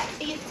that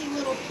fancy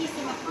little piece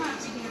in the front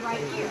to be right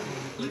here.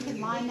 You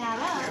can line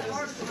that up,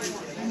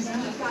 and then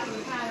you've got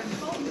your pattern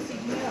folded, so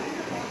you know,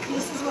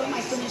 this is what my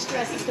finished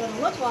dress is going to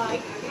look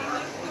like,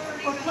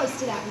 or close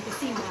to that with the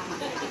seam line.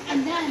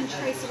 And then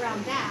trace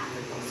around that,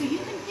 so you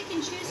can pick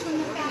and choose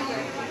from the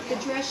fabric the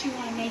dress you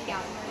want to make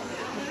out of it.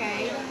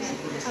 Okay,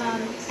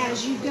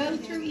 as you go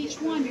through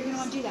each one, you're going to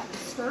want to do that. The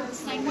skirt, the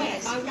same way.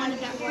 If I wanted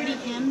that pretty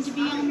hem to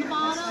be on the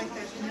bottom,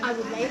 I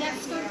would lay that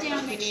skirt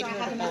down, make sure I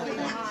have enough of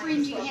that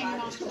fringy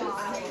hanging off the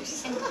bottom,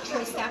 and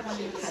trace that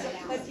one and cut it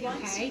out.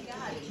 Okay.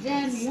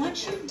 Then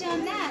once you've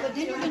done that,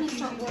 then you're going to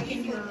start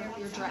working your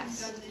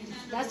dress.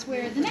 That's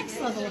where the next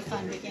level of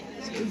fun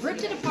begins. We've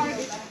ripped it apart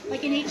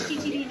like an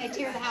HGTV and they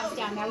tear the house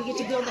down. Now we get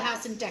to build the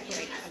house and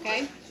decorate it.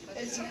 Okay.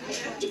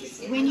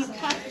 When you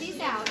cut these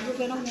out, you're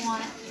going to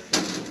want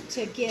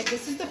to get,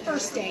 this is the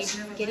first stage,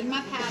 getting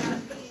my pattern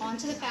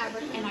onto the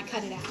fabric, and I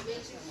cut it out.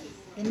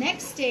 The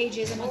next stage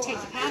is I'm going to take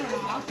the pattern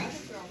off,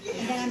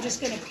 and then I'm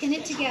just going to pin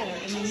it together.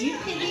 And when you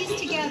pin these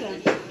together,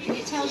 and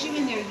it tells you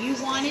in there, you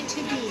want it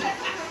to be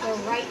the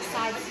right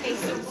side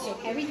spacing, so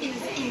everything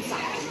is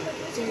inside.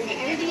 So you're going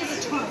to, everything is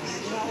a turn.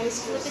 You always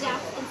flip it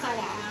out inside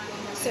out.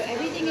 So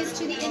everything is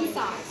to the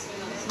inside.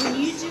 When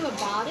you do a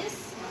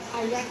bodice,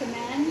 I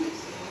recommend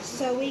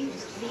sewing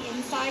the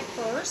inside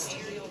first,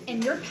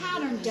 and your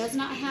pattern does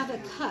not have a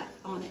cut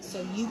on it,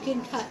 so you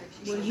can cut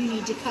where you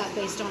need to cut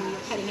based on your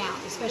cutting out,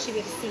 especially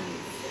with a seam.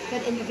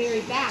 But in the very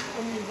back,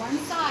 only one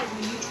side,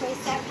 when you trace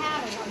that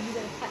pattern, are you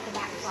going to cut the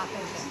back flap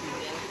open.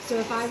 So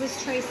if I was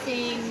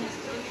tracing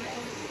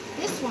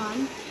this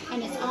one,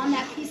 and it's on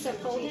that piece of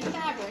folded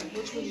fabric,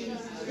 which would be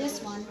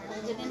this one,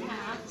 folded in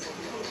half.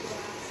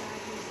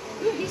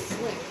 Ooh, he's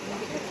slick. Let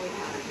me get the boy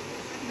pattern.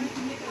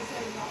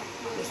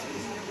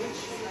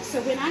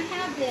 So when I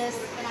have this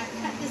and I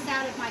cut this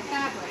out of my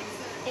fabric,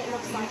 it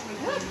looks like,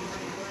 it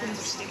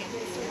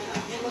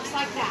looks looks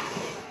like that.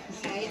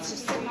 Okay, it's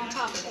just sitting on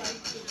top of it.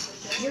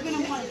 You're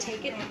going to want to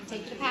take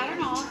the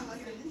pattern off,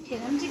 pin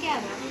them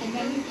together, and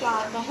then you've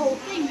got the whole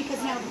thing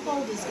because now the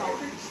fold is gone.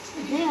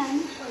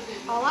 Then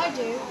all I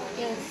do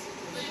is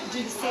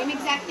do the same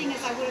exact thing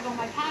as I would have on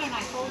my pattern.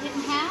 I fold it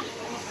in half,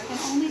 and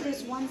only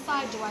this one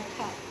side do I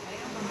cut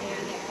from there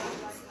to there.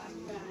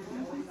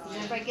 Does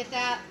everybody get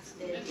that?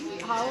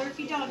 Holler if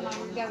you don't, and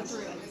we'll go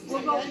through it.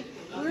 We'll go.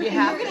 We're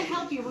going to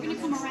help you. We're going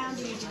to come around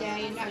to you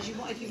today, and as you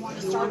want, if you want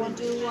to start one,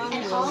 do one.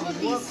 And all of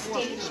these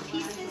stage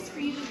pieces for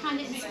you to kind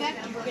of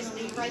inspect, and we're going to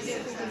leave right there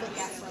for you to look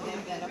at for a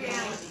little bit,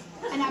 okay?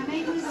 And I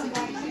may move them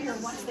back here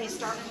once they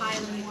start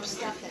piling more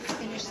stuff that's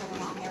finished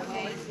along there,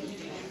 okay?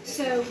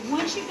 So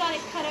once you've got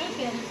it cut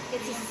open,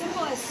 it's as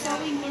simple as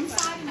sewing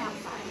inside and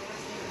outside.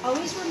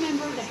 Always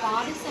remember the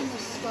bodice and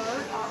the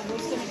skirt are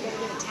always going to go to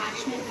the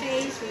attachment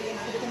phase where you're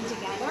going to put them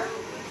together,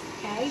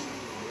 okay?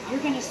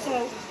 You're going to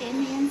sew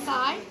in the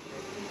inside,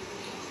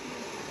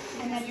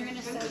 and then you're going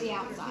to sew the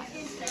outside.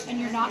 And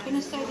you're not going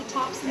to sew the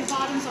tops and the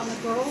bottoms on the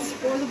girls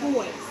or the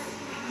boys.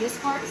 This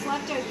part's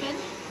left open,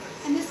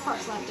 and this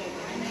part's left open.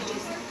 And you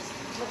just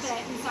look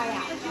at it inside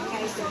out.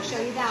 Okay, so I'll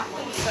show you that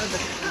one. So the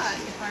cut,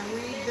 if I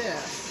read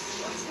this,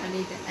 I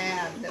need to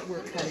add that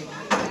we're cutting.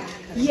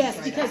 Yes,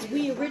 because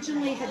we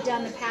originally had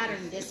done the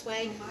pattern this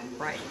way.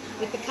 Right.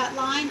 With the cut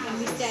line, and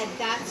we said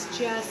that's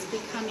just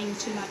becoming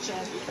too much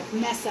of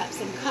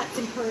mess-ups and cuts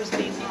and curves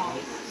being wrong.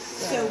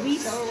 So we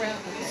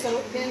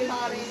Pin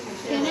body,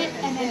 pin it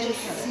and then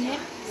just snip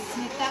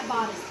that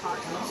bodice part.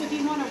 So if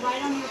you want to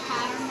write on your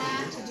pattern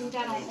mat to do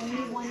that on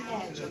only one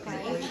edge,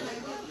 okay?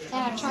 And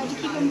I've tried to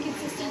keep them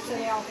consistent so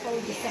they all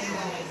fold the same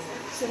way,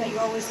 so that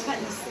you're always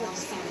cutting the slip the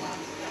same way.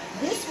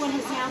 This one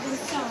has now been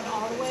sewn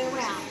all the way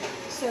around.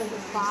 So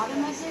the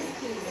bottom of this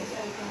piece is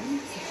open,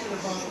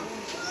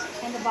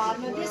 and the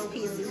bottom of this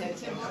piece is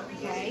open,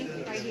 okay?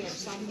 Right here.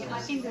 So I can get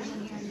my fingers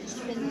in here and just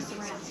spin this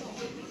around.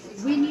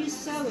 When you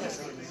sew it,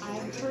 I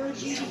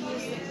encourage you to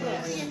use the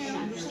clips and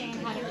understand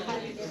how to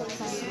cut the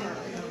clips on your work.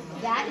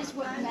 That is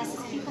what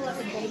messes people up,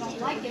 and they don't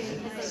like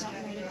it because they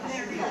don't know to cut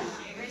the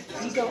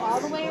clip. You go all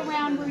the way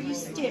around where you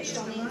stitched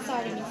on the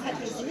inside, and you cut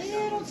these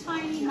little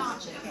tiny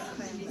notches.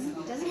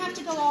 It doesn't have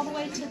to go all the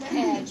way to the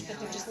edge, but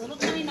they're just little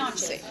tiny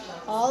notches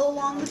all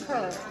along the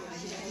curve.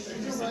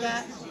 You see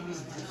that?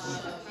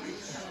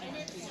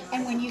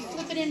 And when you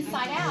flip it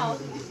inside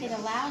out, it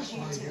allows you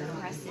to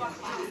press it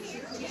flat.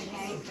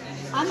 Okay?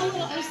 I'm a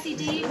little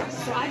OCD,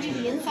 so I do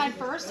the inside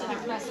first, and I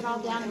press it all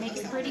down and make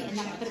it pretty, and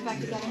then I put it back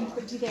together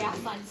and do the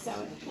outside and sew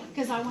it,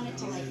 because I want it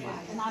to lay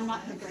flat, and I'm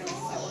not the greatest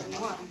sewer in the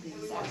world.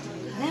 So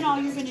then all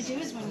you're going to do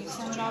is when you've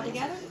sewn it all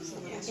together,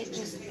 it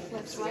just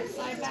flips right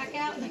side back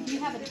out, and if you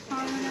have a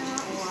turner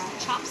or a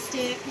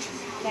chopstick,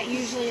 that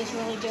usually is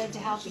really good to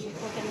help you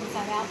flip it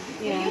inside out.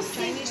 Yeah,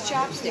 Chinese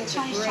chopsticks.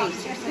 Chinese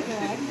chopsticks are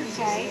good.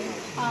 Okay,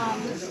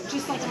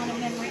 just like on a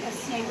memory, a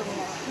snake or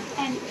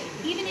whatever. And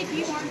even if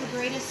you aren't the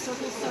greatest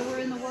circle sewer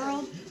in the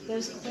world,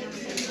 those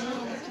clips that you put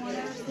on the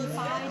corners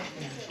inside,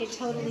 it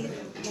totally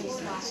lays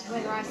flat,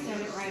 whether I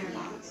sewed it right or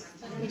not.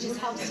 It just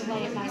helps to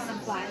lay it nice and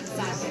flat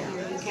inside there,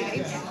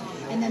 okay?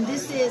 And then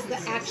this is the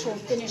actual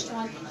finished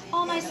one,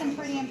 all nice and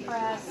pretty and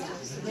pressed.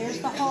 There's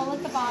the hole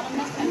at the bottom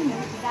that's open.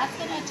 That's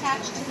going to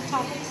attach to the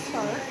top of the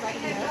skirt right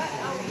here,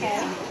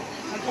 okay?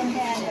 And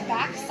then the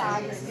back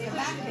side, this is the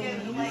back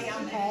opening,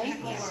 okay?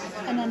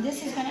 And then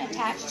this is going to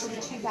attach to the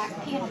two back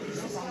panel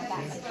pieces on the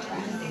back of the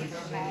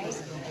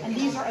dress, okay? And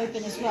these are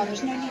open as well.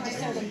 There's no need to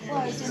sew them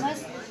closed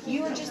unless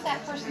you are just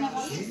that person that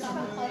wants to sew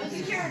them closed.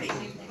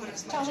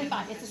 It's totally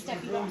fine. It's a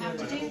step you don't have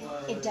to do.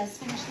 It does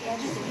finish the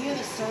edges. If you have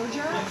a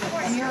serger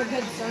and you're a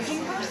good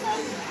serging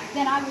person,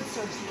 then I would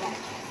serge the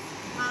edge.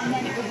 And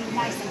then it would be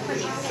nice and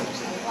pretty and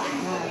finished and flat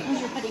when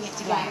you're putting it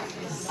together.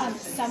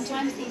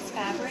 Sometimes these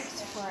fabrics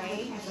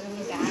fray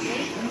really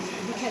badly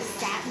because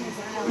satin is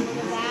an element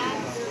of that.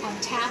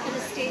 Taffeta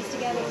stays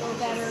together a little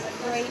better.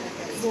 Crepe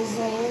will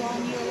roll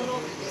on you a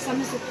little. Some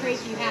of the crepe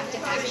you have to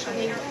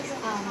actually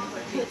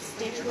put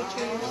stitch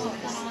witchery or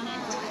something on it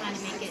to kind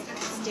of make it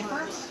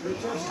stiffer.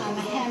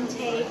 A hem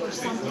tape or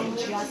something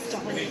just to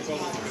hold it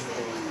together.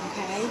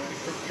 Okay?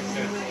 And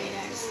then we're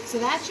next. So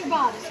that's your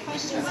bodice.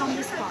 Questions on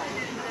this part?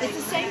 It's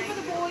the same for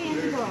the boy and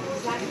the girl.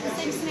 Exactly the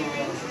same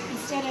scenario.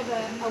 Instead of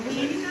a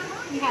weave,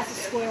 he has to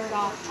square it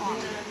off on.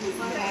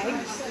 Okay?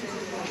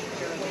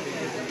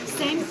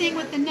 Same thing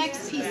with the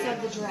next piece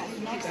of the dress.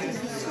 Next is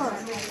the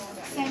skirt.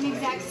 Same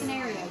exact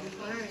scenario.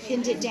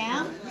 Pinned it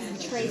down, we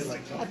traced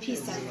a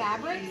piece of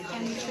fabric,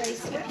 and we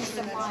traced a piece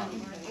of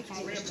lining.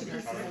 Okay, there's two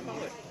pieces of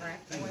fabric.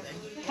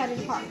 Cut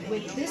it apart.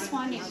 With this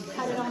one, if you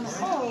cut it on the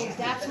fold,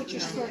 that's what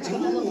your skirt's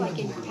going to look like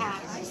in your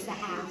pattern. It's the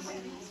half.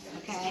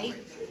 Okay?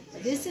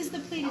 This is the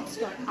pleated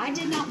skirt. I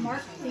did not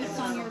mark pleats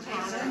on your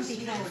pattern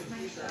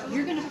because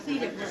you're going to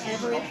pleat it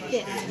wherever it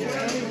fits,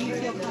 wherever you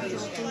feel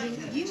comfortable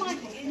pleating. You might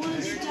want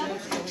to do double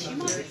pleats.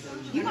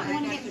 You might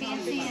want to get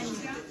fancy and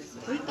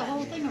pleat the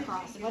whole thing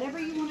across. Whatever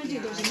you want to do,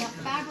 there's enough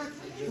fabric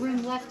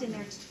room left in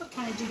there to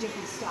kind of do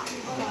different stuff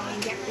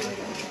and get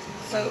creative.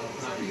 So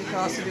you can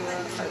also do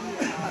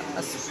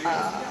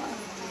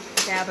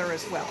gather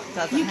as well. It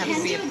doesn't You have can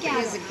to be do a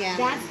gather.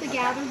 That's the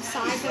gathered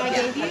size that I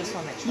gave you. I just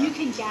wanna make sure. You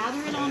can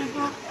gather it on a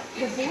girl.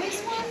 The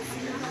boys ones,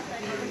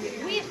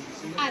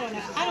 I don't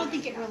know. I don't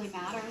think it really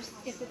matters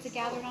if it's a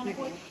gathered on a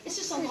boy. It's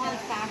just a lot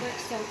of fabric,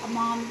 so a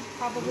mom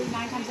probably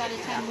 9 times out of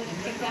 10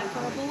 wouldn't pick that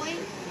for a boy.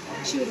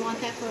 She would want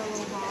that for a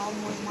little while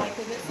more than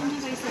likely, but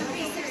sometimes I say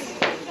 3,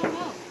 6, you don't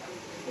know.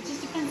 It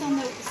just depends on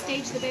the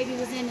stage the baby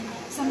was in, and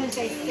sometimes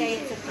they say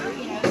it's a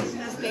 3,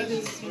 this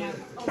baby's, in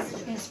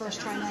his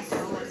first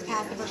trimester, or it's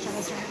past the first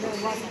trimester, and it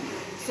really wasn't.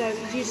 So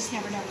you just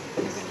never know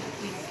what you're going to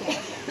get.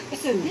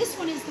 So this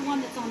one is the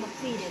one that's on the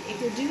pleated.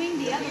 If you're doing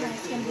the other one,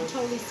 it's going to be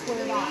totally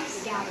squared off,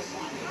 the gathered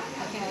one.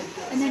 Okay?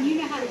 And then you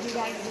know how to do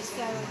that. You just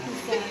sew a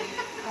piece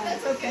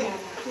of,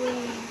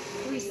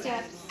 three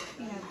steps,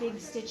 big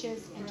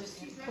stitches, and just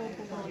pull,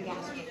 and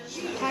gather.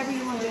 However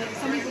you want to do it.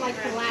 Some people like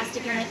the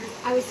elastic in it.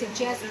 I would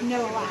suggest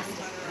no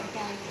elastic.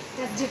 Okay?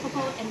 That's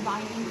difficult and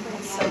binding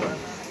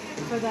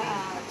for the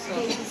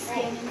baby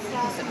skin and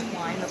stuff. When you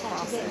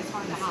touch it, it's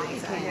hard to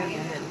hide.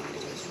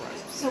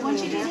 So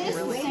once you do this,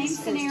 the same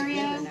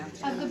scenario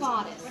of the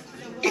bodice.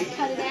 I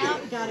cut it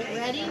out, got it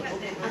ready.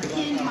 I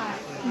pinned my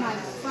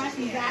front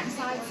and back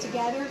sides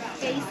together,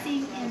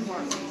 facing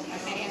inward.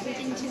 Okay,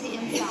 everything to the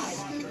inside.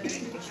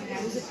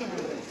 Use a pin.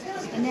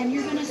 And then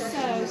you're going to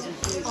sew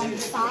on the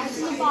sides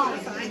and the bottom,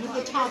 leave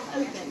the top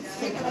open.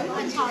 So the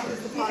open top is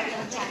the part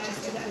that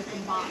attaches to the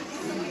open bodice.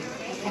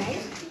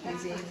 Okay?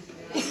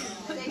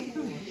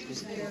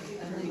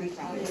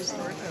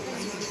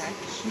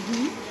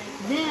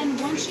 Then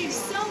once you've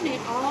sewn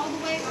it all the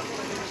way,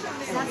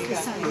 that's the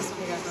sewn.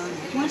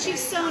 Once you've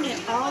sewn it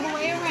all the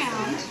way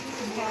around,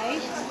 okay,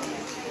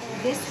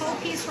 this whole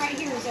piece right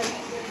here is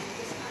open.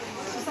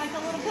 Just like a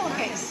little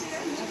pillowcase,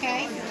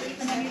 okay?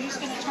 And then you're just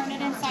going to turn it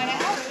inside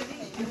out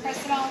and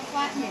press it all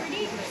flat and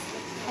pretty.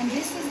 And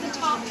this is the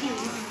top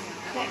piece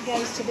that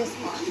goes to this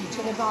part,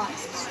 to the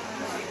bodice.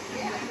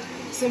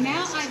 So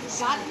now I've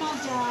got it all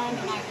done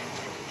and I've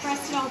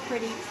pressed it all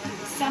pretty.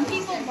 Some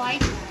people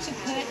like to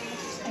put,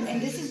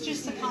 and this is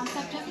just the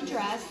concept of the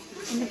dress,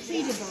 in the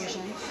pleated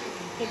version,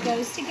 it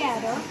goes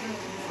together,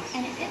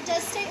 and it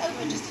does stay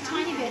open just a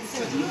tiny bit,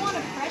 so if you want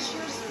to press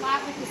yours flat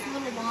with this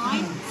little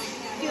line,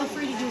 feel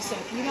free to do so.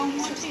 If you don't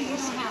want to, you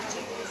don't have to.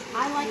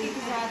 I like it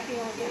because I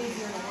feel like it's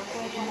easier to work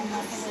with when I'm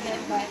messing with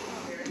it, but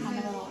I'm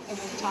a little over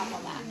the top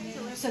on that.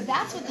 So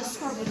that's what the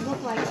skirt would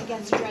look like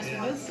against a dress with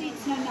no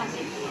pleats, no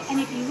nothing. And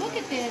if you look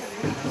at this,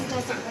 it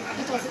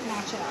doesn't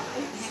match up.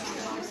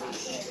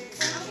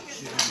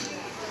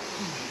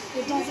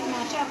 It doesn't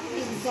match up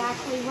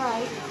exactly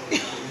right.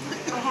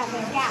 I have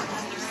a gap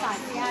on each side.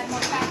 If you add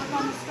more fabric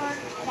on the skirt,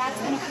 that's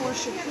going to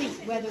force your pleat,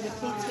 whether the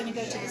pleat's going to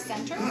go to the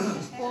center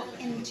or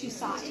in two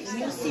sides. And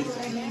you'll see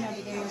what I mean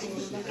over there when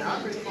you're looking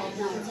at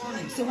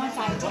it. So once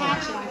I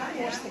attach it, I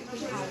force the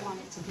pleat how I want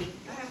it to be.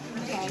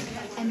 Okay?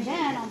 And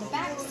then on the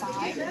back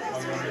side,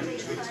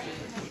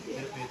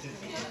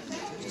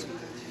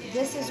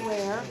 this is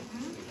where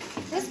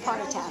this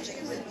part attaches,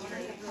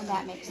 and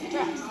that makes the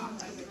dress.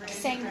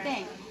 Same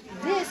thing.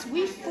 This,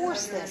 we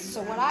force this.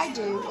 So what I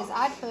do is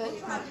I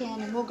put my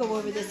pin, and we'll go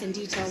over this in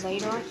detail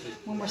later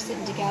when we're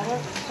sitting together,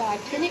 but I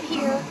pin it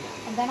here,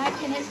 and then I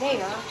pin it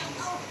there,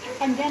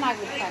 and then I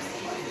would press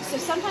it. So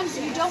sometimes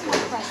you don't want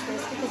to press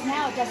this because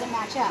now it doesn't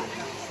match up.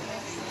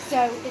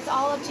 So it's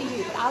all up to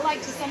you. But I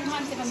like to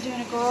sometimes, if I'm doing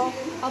a girl,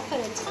 I'll put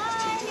a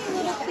tiny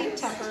little pleat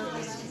tucker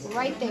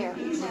right there,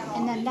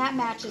 and then that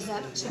matches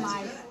up to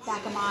my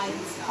back of my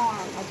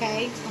arm,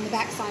 okay, on the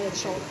back side of the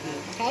shoulder,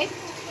 okay?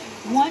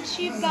 Once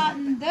you've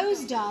gotten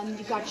those done,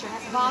 you've got your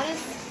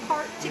bodice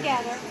part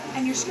together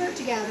and your skirt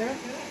together,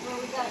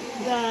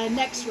 the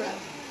next row.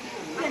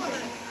 Do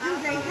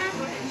they have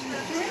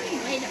any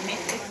way to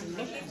make this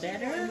look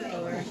better,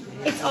 or?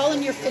 It's all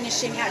in your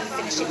finishing, how you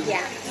finish it,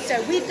 yeah.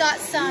 So we've got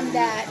some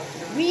that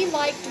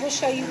we'll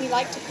show you, we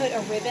like to put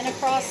a ribbon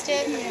across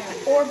it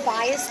or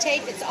bias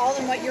tape. It's all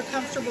in what you're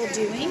comfortable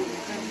doing.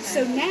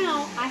 So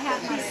now I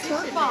have my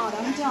skirt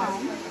bottom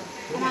done,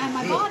 and I have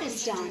my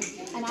bodice done,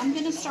 and I'm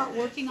going to start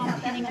working on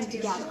pinning them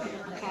together,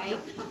 okay?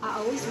 I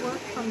always work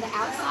from the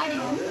outside in,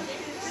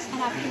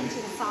 and I pin to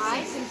the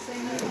side,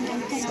 and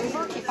then pin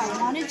over. If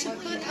I wanted to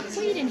put a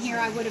pleat in here,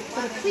 I would have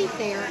put a pleat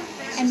there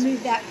and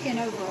moved that pin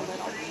over a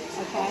little,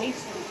 okay?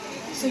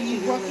 So you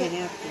work it,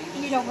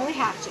 you don't really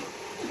have to.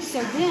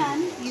 So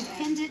then you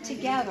pinned it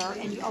together,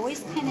 and you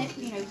always pin it,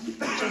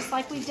 just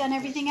like we've done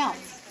everything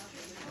else.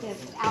 The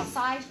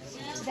outside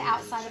to the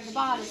outside of the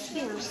bodice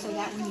here, so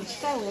that when you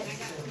sew it,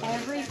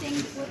 everything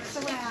flips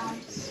around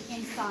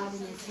inside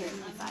and is hidden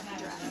inside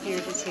the dress. Here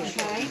it is here.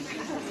 Okay?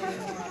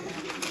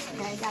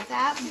 Okay, got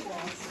that?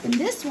 In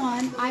this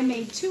one, I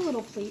made 2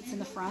 little pleats in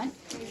the front.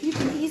 You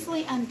can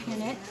easily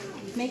unpin it,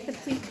 make the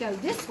pleat go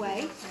this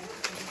way,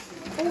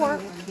 or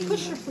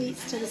push your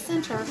pleats to the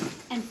center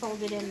and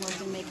fold it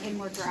inwards and make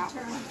inward or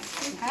outward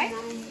ones. Okay?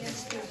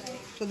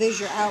 So there's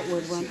your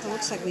outward one. It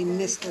looks like we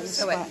missed a little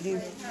spot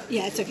here.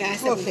 Yeah, it's okay. I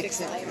said We'll we'll fix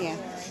fix it later. Yeah.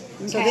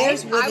 So Okay?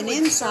 there's with I an would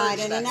inside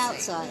serge and an that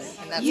outside.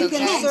 And that's You okay.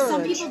 can. Some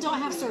Serge. people don't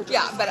have surgery.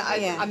 Yeah, but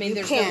Yeah, I mean, you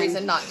there's can. no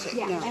reason not to.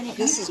 Yeah, No, and if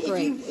this is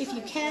great. If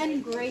you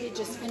can, great. It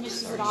just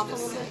finishes it off a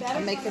little bit better.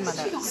 I'm making my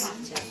but you don't notes.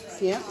 have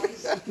to. Yeah.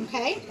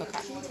 Okay?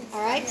 Okay.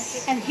 All right.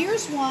 And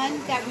here's one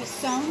that we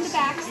sewn the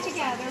backs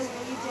together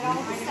where we did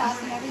all the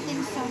stuff and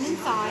everything's sewn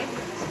inside.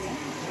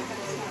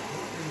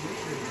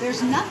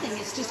 There's nothing.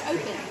 It's just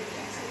open.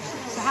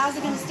 So how's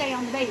it going to stay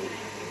on the baby?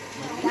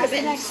 That's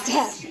the next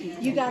step.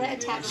 You got to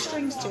attach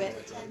strings to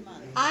it.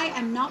 I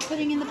am not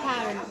putting in the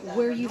pattern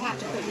where you have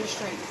to put your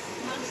strings.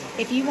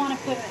 If you want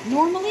to put,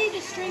 normally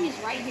the string is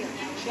right here,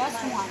 just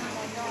one.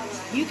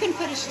 You can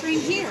put a string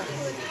here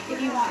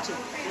if you want to.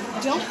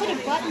 Don't put a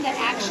button that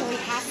actually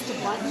has to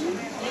button.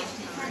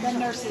 The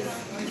nurses,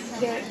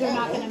 they're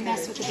not going to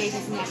mess with the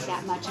baby's neck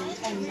that much,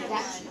 and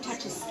that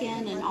touches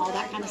skin and all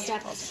that kind of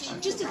stuff.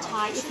 Just a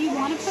tie. If you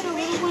want to put a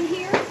little one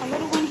here, and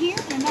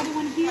another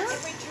one here,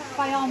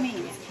 by all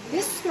means.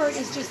 This skirt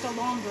is just a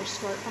longer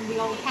skirt from the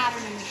old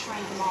pattern, and we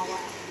shrank them all up.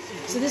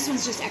 So this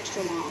one's just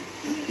extra long.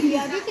 The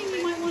other thing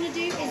you might want to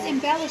do is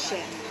embellish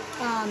it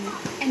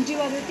and do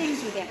other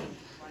things with it.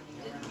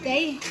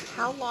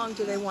 How long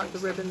do they want the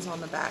ribbons on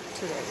the back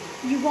today?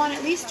 You want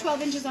at least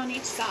 12 inches on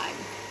each side,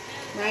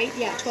 right?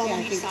 Yeah, 12 Yeah, on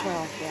I each think side.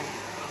 12, yeah.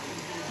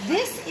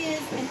 This is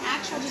an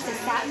actual, just a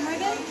satin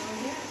ribbon,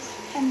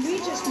 and we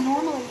just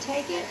normally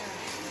take it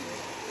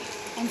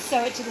and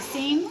sew it to the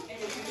seam,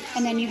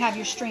 and then you have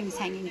your strings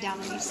hanging down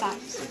on each side.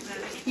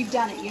 You've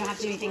done it. You don't have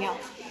to do anything else.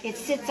 It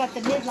sits at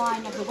the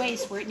midline of the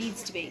waist where it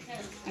needs to be.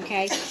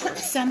 Okay?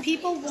 Some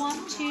people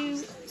want to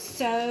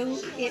sew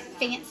it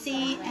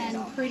fancy and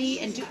pretty,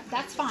 and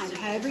that's fine.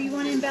 However you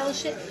want to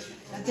embellish it.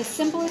 The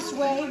simplest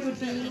way would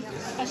be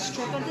a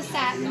strip of the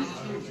satin,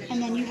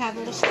 and then you have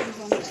little strings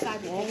on each side.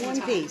 All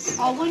one piece.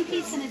 All one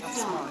piece, and it's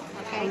done.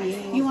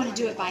 Okay. You want to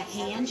do it by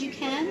hand, you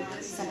can.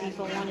 Some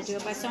people want to do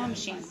it by sewing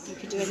machine. You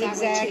could do it that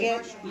Zigzag way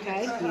it. too.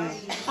 Okay.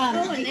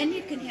 Oh, and then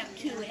you can have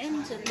two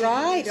ends of it.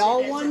 Right,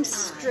 all one Then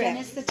strip.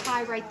 it's the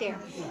tie right there.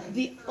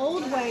 The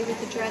old way with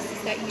the dresses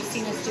that you've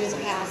seen us do in the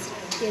past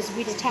is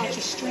we'd attach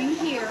a string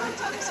here,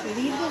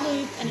 leave the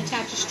loop, and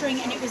attach a string,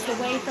 and it was the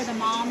way for the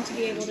mom to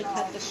be able to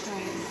cut the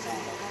string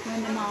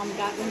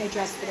when they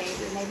dressed the baby,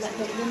 and they let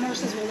the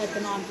nurses will let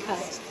the mom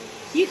cut.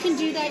 You can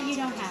do that. You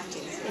don't have to.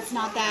 It's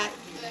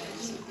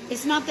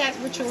not that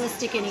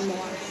ritualistic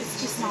anymore.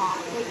 It's just not.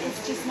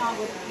 It's just not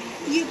what.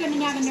 You're going to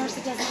have a nurse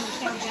that doesn't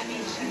understand what that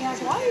means. She goes,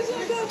 why is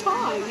it so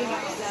tie? You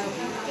know, so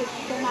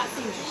they're not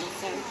seamstresses,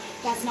 so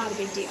that's not a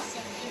big deal.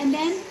 And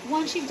then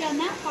once you've done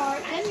that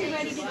part, then you're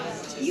ready to.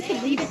 You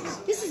can leave it.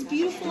 This is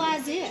beautiful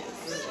as is.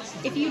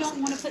 If you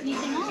don't want to put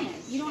anything on it,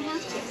 you don't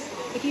have to.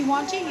 If you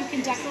want to, you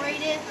can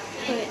decorate it.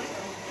 Put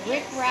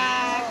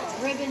rickrack,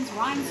 ribbons,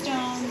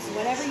 rhinestones,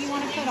 whatever you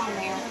want to put on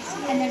there,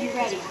 and then you're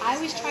ready. I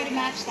always try to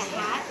match the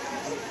hat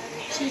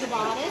to the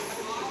bodice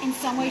in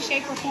some way,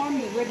 shape, or form.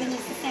 The ribbon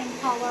is the same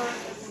color.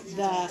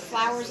 The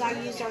flowers I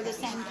use are the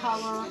same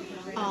color.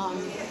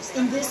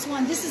 In this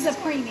one, this is a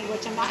preemie,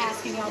 which I'm not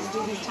asking y'all to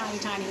do these tiny,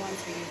 tiny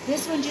ones.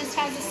 This one just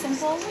has a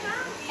simple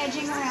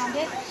edging around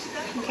it.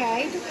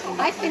 Okay?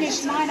 I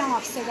finished mine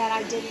off so that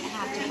I didn't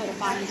have to put a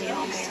binding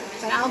on there.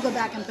 But I'll go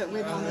back and put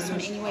ribbon on this one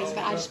anyways,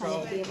 but I just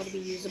wanted to be able to be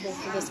usable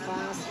for this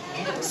class.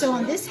 So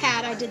on this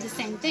hat, I did the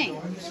same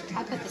thing.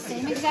 I put the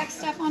same exact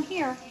stuff on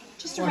here,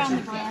 just around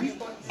the brim,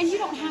 and you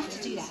don't have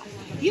to do that.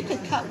 You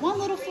could cut one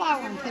little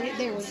flower and put it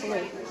there with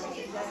glue.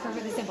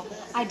 Perfectly simple.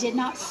 I did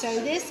not sew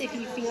this. If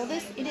you feel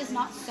this, it is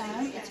not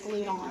sewn, it's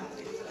glued on.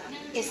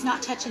 It's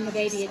not touching the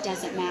baby, it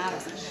doesn't matter.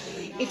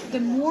 If the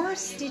more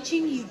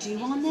stitching you do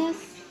on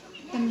this,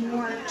 the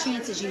more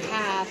chances you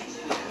have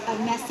of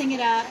messing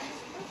it up,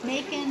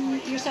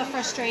 making yourself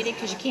frustrated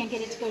because you can't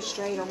get it to go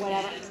straight or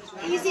whatever.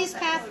 Easiest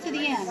path to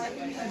the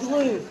end,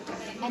 glue,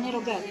 and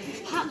it'll go.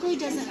 Hot glue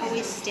doesn't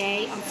always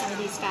stay on some of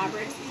these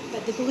fabrics,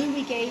 but the glue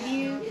we gave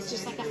you is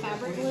just like a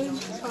fabric glue,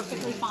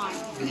 perfectly fine,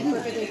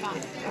 perfectly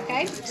fine,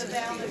 okay?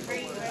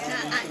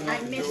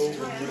 I missed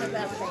talking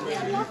about the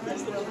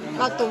hem.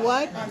 About the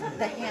what?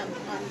 The hem.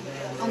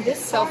 On this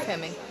part,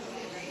 Self-hemming.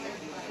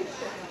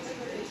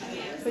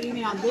 what do you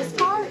mean on this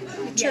part?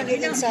 Turn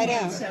it inside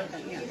out.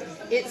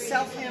 It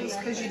self-hems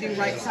because you do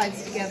right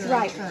sides together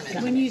Right. and turn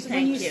it. When you you.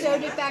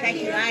 sewed it back Thank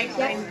you. here,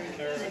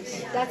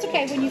 yep. That's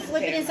okay. When you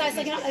flip it inside,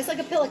 it's like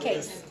a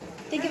pillowcase.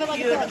 Think of it like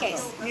a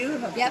pillowcase.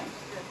 Beautiful. Yep.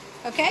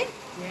 Okay.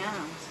 Yeah.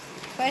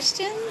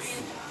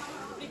 Questions?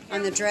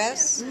 On the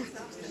dress?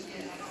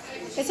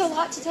 It's a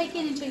lot to take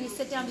in until you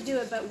sit down to do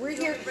it, but we're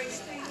here.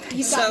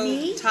 You've got So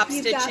me. top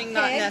you've got stitching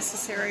not Peg.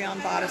 necessary on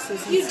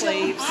bodices and You don't.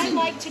 sleeves. I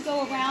like to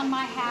go around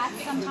my hat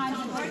sometimes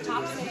and put a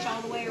top stitch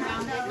all the way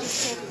around it.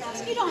 Just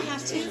to, you don't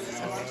have to.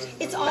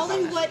 It's all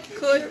in what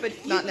Could, but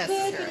not you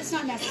necessary. could, but it's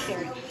not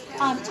necessary.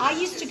 I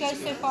used to go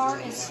so far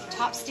as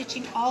top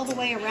stitching all the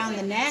way around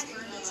the neck.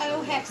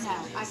 Oh heck no!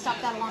 I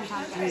stopped that a long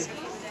time ago.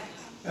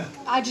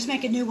 I just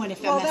make a new one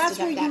if I Well, messed that's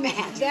it where up that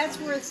bad. that's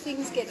where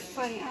things get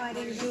funny. Oh, I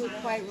didn't do it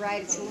quite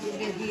right. It's a little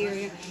bit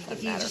here.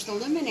 If you just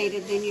eliminate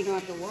it, then you don't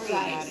have to worry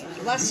about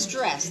it. Less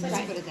stress. Let's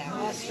put it that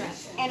way. Less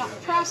stress. And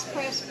press.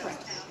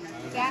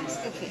 That's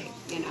the thing.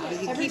 You know.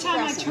 You Every keep time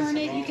I pressing. turn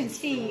it, you can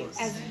see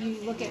as you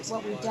look at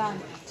what we've done,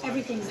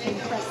 everything's been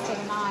pressed to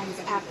the nines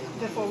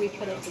before we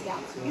put it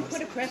together. You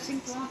put a pressing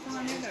cloth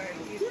on it, or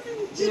you...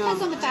 It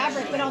depends on the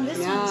fabric, but on this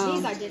one,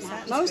 these I didn't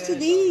have. Most of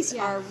these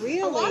are A lot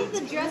really. of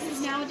the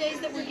dresses nowadays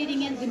that we're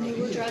getting in, the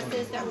newer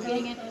dresses that we're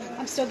getting in,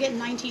 I'm still getting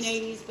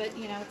 1980s, but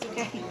you know, it's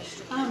okay.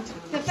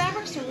 The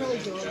fabrics are really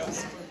durable.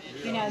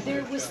 You know,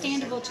 they're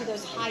withstandable to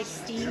those high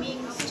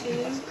steamings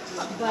too,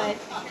 but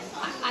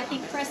I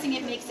think pressing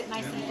it makes it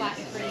nice and flat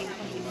and pretty and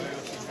clean.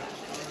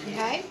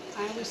 Okay?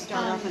 I always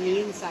start off on the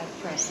inside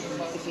pressing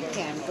if you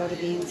can. Go to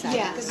the inside.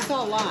 Yeah. Because it's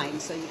all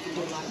lined, so you can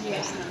do a lot of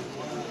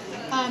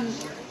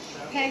pressing.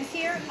 Peg's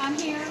here, I'm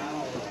here,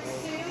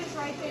 Sue is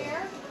right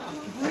there.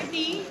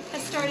 Brittany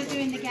has started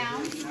doing the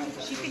gowns.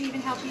 She could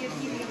even help you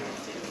if you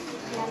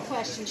had a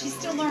question. She's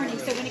still learning,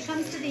 so when it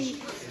comes to the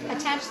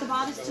attach the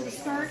bodice to the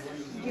skirt,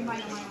 you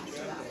might want to ask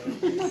her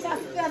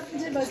that. That's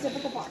the most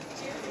difficult part.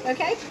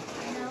 Okay?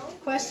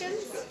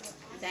 Questions?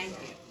 Thank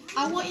you.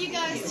 I want you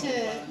guys to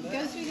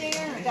go through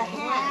there and The hat.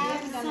 We grab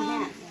haven't done the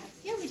some. hat.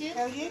 Yeah, we did.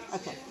 Oh, you did?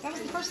 Okay. That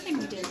was the first thing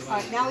we did. All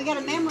right, now we got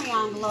a memory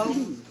envelope.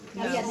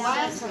 Oh, yeah, now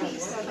that's her.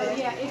 Piece of Oh, it.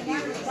 yeah,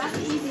 that's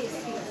the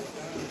easiest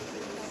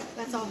piece.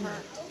 That's all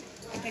her.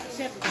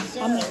 Except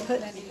I'm gonna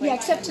put, yeah,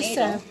 except to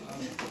sew.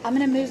 I'm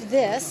gonna move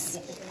this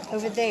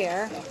over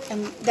there,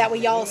 and that way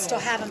y'all still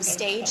have them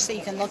staged so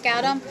you can look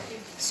at them,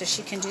 so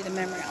she can do the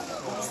memory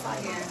envelope on the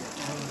side here.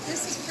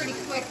 This is pretty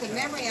quick, the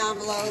memory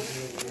envelope.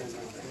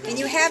 And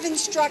you have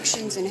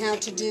instructions on how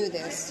to do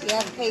this. You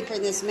have paper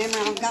in this memory.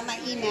 I've got my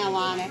email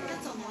on it.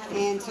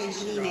 And so you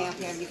can email if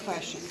you have any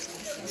questions.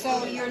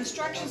 So your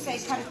instructions say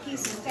cut a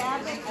piece of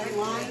fabric, a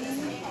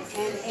lining,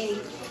 and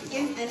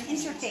an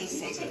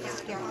interfacing.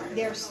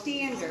 They're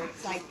standard.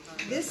 Like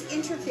this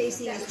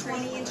interfacing is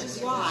 20 inches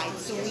wide.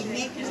 So we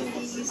make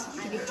these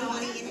to be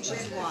 20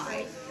 inches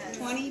wide.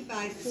 20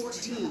 by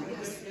 14.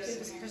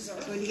 So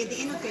when you get the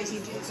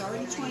interfacing, it's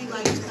already 20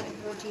 wide, it's cut a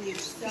 14 inch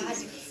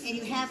piece. And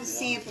you have a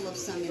sample of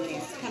some in there.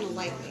 It's kind of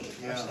lightweight.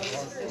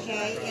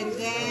 Okay, and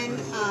then,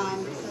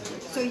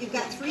 so you've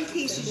got three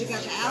pieces. You've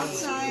got the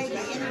outside, the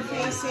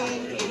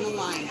interfacing, and the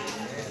lining.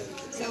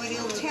 So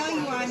it'll tell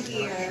you on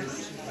here,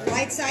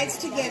 right sides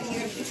together, you're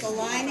going to put the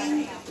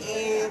lining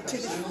and to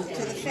the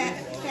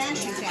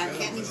fashion fabric.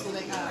 That means the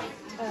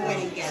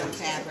wedding gown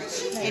fabric.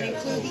 And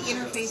include the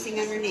interfacing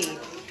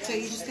underneath. So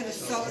you're just going to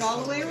sew it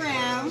all the way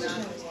around,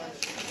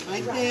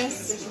 like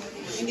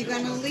this, and you're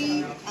going to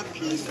leave a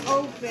piece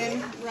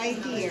open right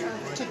here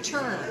to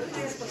turn.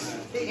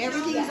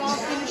 Everything's all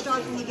finished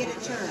off when you get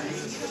it turned.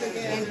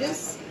 And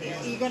this,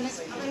 you're going to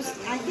just,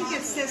 I think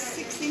it says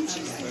 6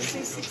 inches, does it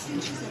say 6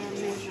 inches? I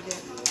don't measured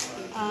it.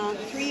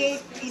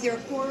 3/8, either a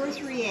quarter or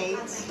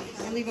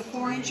 3/8, and leave a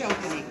 4-inch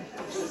opening.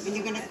 And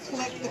you're going to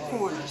clip the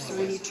corners, so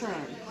when you turn.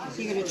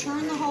 You're going to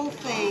turn the whole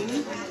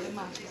thing,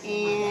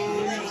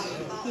 and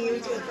here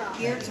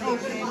it's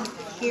open,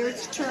 here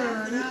it's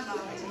turned,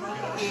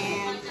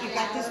 and you've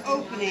got this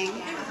opening.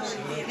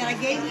 And I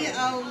gave you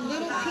a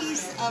little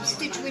piece of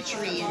stitch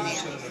witchery in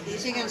there.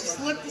 So you're going to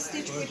slip the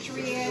stitch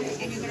witchery in,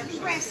 and you're going to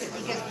press it,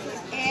 because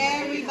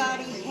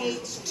everybody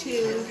hates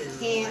to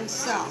hand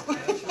sew.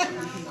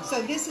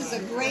 So this is a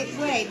great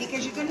way,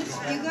 because you're going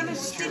to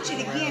stitch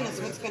it again is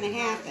what's going to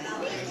happen.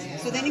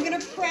 So then you're going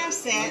to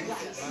press it,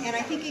 and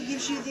I think it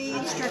gives you the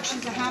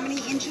instructions of how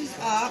many inches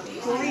up,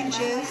 4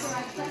 inches.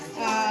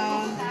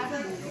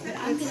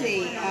 Let's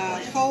see,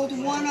 fold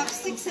one up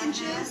 6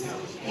 inches,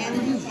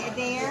 and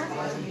there.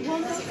 So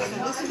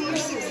this will be your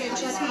 6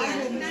 inches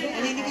here, and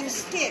then you're going to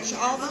stitch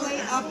all the way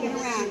up and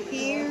around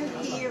here,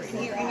 here, and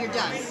here, and you're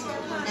done.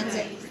 That's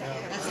it.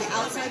 That's the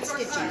outside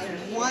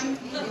stitching. One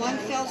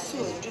fell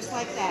swoop, just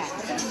like that.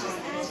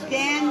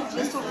 Then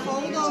this will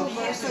fold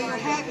over, so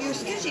your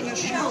stitching will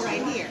show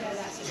right here.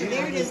 So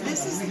there it is.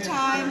 This is the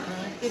time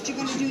that you're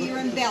going to do your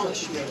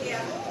embellishment.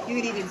 You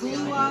could either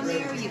glue on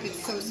there, you could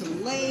sew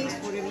some lace,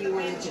 whatever you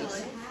want to do.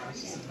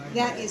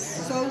 That is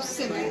so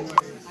simple,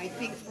 I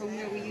think, from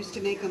where we used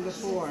to make them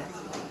before.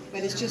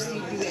 But it's just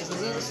you do as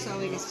little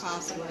sewing as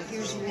possible.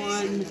 Here's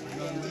one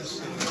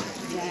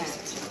that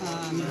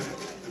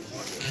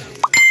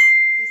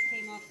this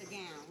came off the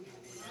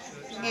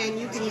gown. And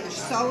you can either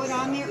sew it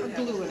on there or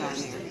glue it on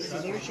there. So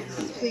there's your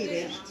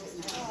completed.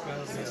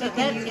 So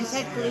is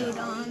that glued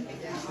on?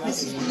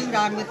 This is glued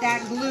on with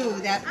that glue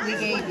that we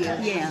gave you.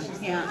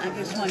 Yeah, I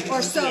just wondered.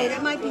 Or sewed.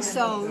 It might be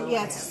sewn.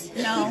 Yes.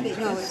 No,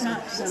 it's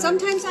not sewn.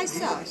 Sometimes I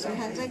sew.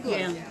 Sometimes I glue.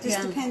 Yeah, Just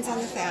yeah. depends on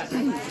the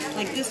fabric.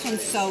 Like this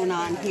one's sewn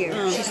on here.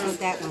 She sewed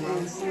that one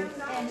on.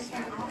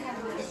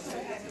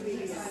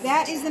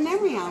 That is the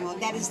memory envelope.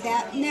 That is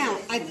that. Now,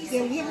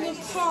 we have a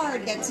little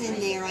card that's in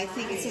there. I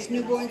think it says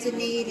Newborns in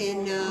Need,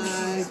 and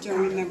I don't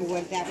remember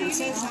what that one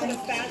says. Put a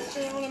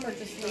faster on them or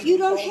just leave You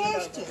don't it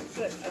have to.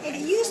 It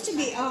used to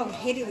be, oh, I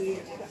hated when you,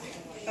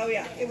 Oh,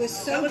 yeah. It was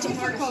so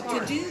difficult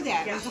to do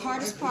that. It was the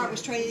hardest part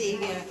was trying to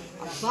get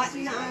a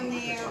button on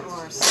there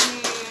or a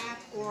snap,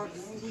 or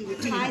we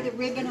would tie the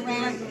ribbon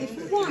around if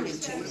we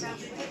wanted to.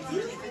 But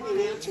you don't really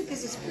need to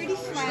because it's pretty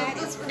flat.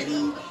 It's pretty,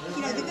 you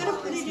know, they're going to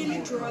put it in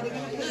a drawer. They're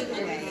going to put it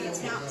away.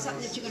 It's not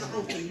something that you're going to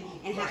open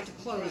and have to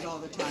close all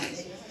the time.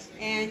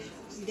 And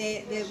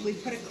we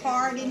put a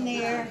card in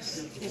there.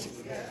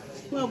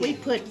 Well, we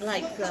put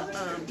like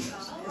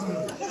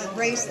a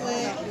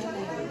bracelet.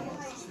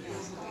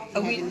 I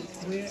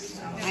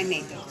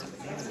made those.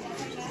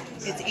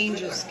 It's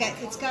Angels.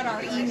 It's got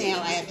our email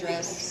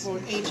address for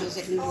Angels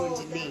at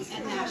Newborns in Need.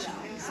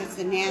 It's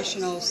the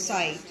national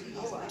site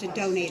to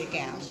donate a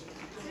gown.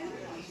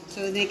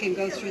 So they can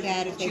go through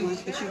that if they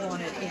want. But you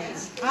want it in.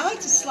 I like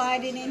to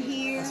slide it in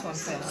here. That's what I'm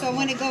saying. So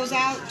when it goes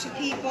out to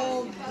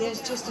people,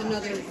 there's just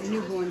another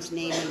newborn's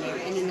name in there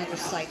and another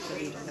site for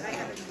you to look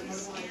at.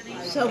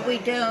 So we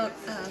don't,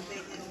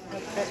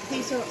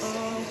 these are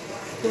all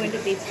going to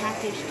be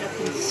packaged up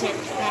and sent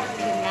back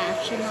to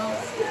National?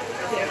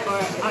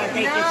 Or are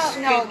they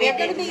distributed? No, they're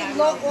going to be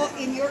local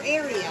in your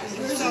area.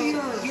 So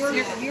your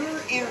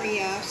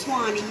area,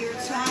 Swanee, you're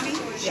at Swanee?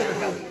 Sugar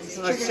Hill.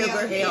 Or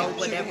Sugar Hill,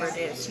 whatever it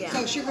is, yeah.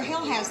 So Sugar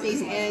Hill has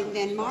these, and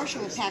then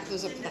Marshall will pack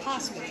those up to the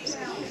hospitals.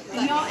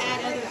 And y'all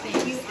add other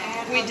things.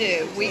 We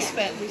do. We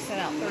sent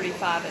out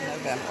 35 in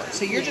November.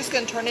 So you're just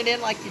going to turn it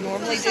in like you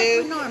normally Just do?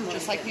 like we normally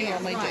Just like you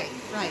normally right,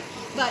 do. Right.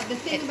 But the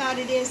thing about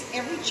it is,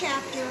 every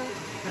chapter,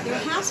 their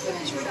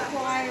hospitals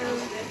require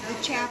the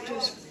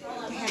chapters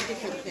to have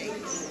different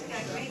things.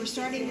 We're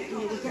starting,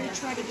 we're going to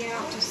try to get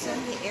out to some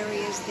of the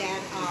areas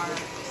that are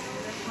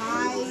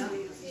high,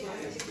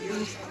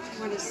 I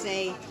want to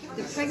say,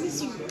 the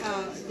pregnancy,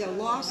 the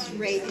loss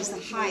rate is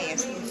the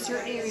highest in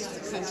certain areas of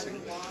the country.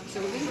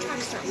 So we're going to try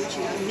to start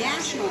reaching out.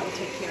 National will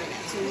take care of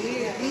that. So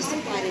we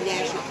supply to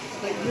National.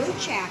 But your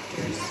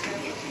chapters,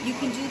 you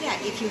can do that.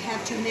 If you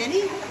have too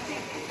many,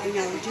 you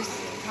know, just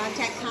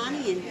contact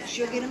Connie and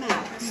she'll get them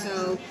out.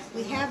 So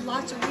we have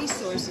lots of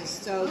resources.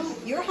 So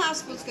your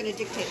hospital's going to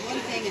dictate one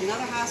thing,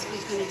 another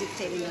hospital's going to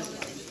dictate another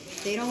thing.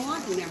 They don't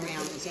want them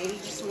around. They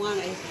just want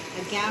a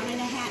gown and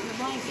a hat and a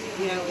blanket.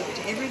 You know,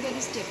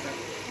 everybody's different.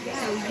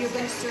 So you're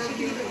going to serve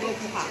your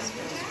local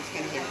hospital. Is what's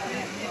going to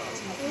happen.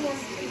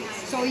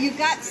 So you've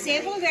got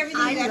sample of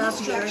everything. I got love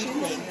your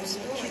instructions. things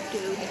that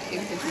you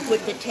do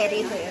with the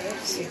teddy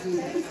bears.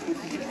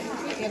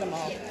 Get them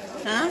all.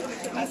 Huh?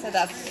 I said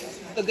that's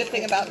the good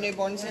thing about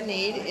Newborns in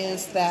Need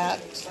is that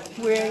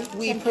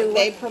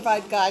They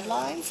provide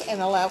guidelines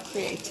and allow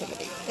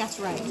creativity. That's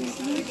right.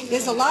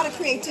 There's a lot of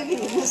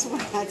creativity in this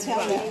one, I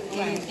tell you.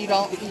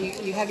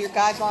 You have your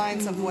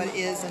guidelines of what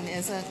is and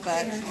isn't,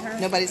 but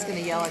nobody's going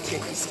to yell at you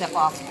if you step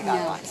off the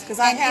guidelines. Because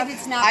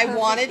I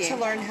wanted to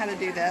learn how to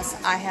do this.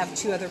 I have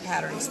 2 other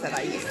patterns that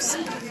I use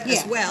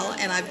as well,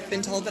 and I've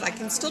been told that I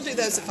can still do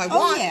those if I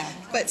want.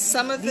 But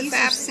some of the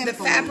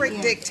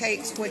fabric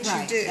dictates what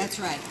you do. That's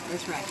right.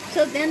 That's right.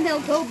 So then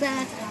they'll go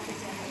back.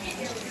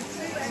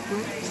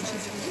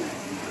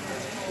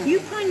 You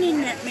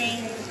pointing at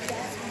me?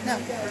 No.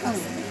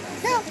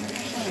 No.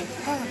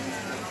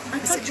 I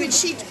said,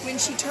 when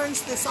she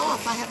turns this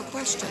off, I have a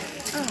question.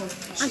 Oh,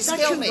 She's I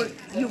filming.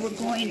 thought you were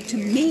going to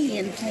me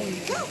and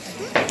saying, No.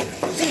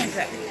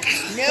 Sandra,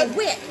 No. the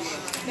witch.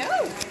 No.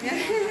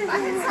 I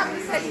had something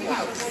to say to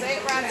you. Say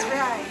it right out.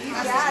 Right. You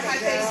got it,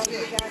 girl.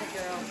 You got it,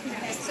 girl.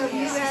 So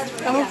you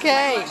have...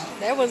 Okay,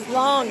 that was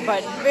long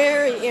but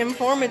very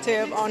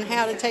informative on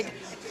how to take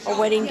a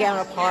wedding gown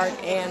apart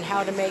and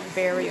how to make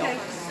burial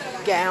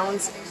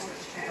gowns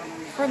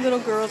for little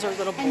girls or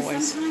little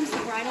boys.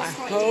 I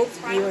hope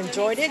you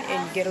enjoyed it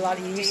and get a lot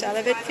of use out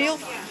of it. Feel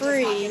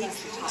free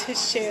to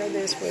share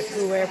this with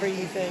whoever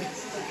you think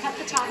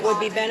would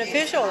be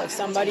beneficial. If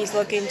somebody's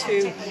looking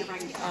to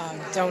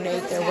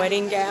donate their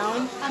wedding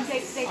gown,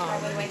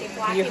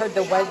 you heard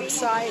the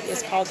website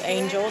is called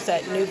Angels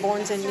at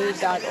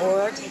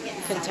newbornsinneed.org.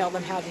 You can tell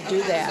them how to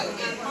do that.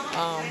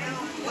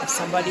 If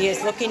somebody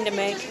is looking to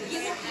make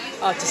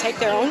to take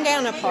their own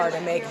gown apart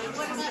and make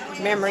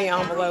memory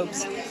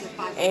envelopes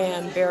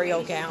and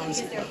burial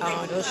gowns,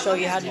 it'll show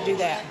you how to do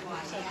that.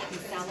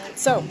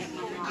 So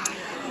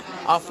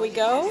off we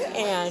go,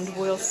 and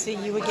we'll see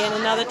you again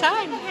another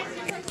time.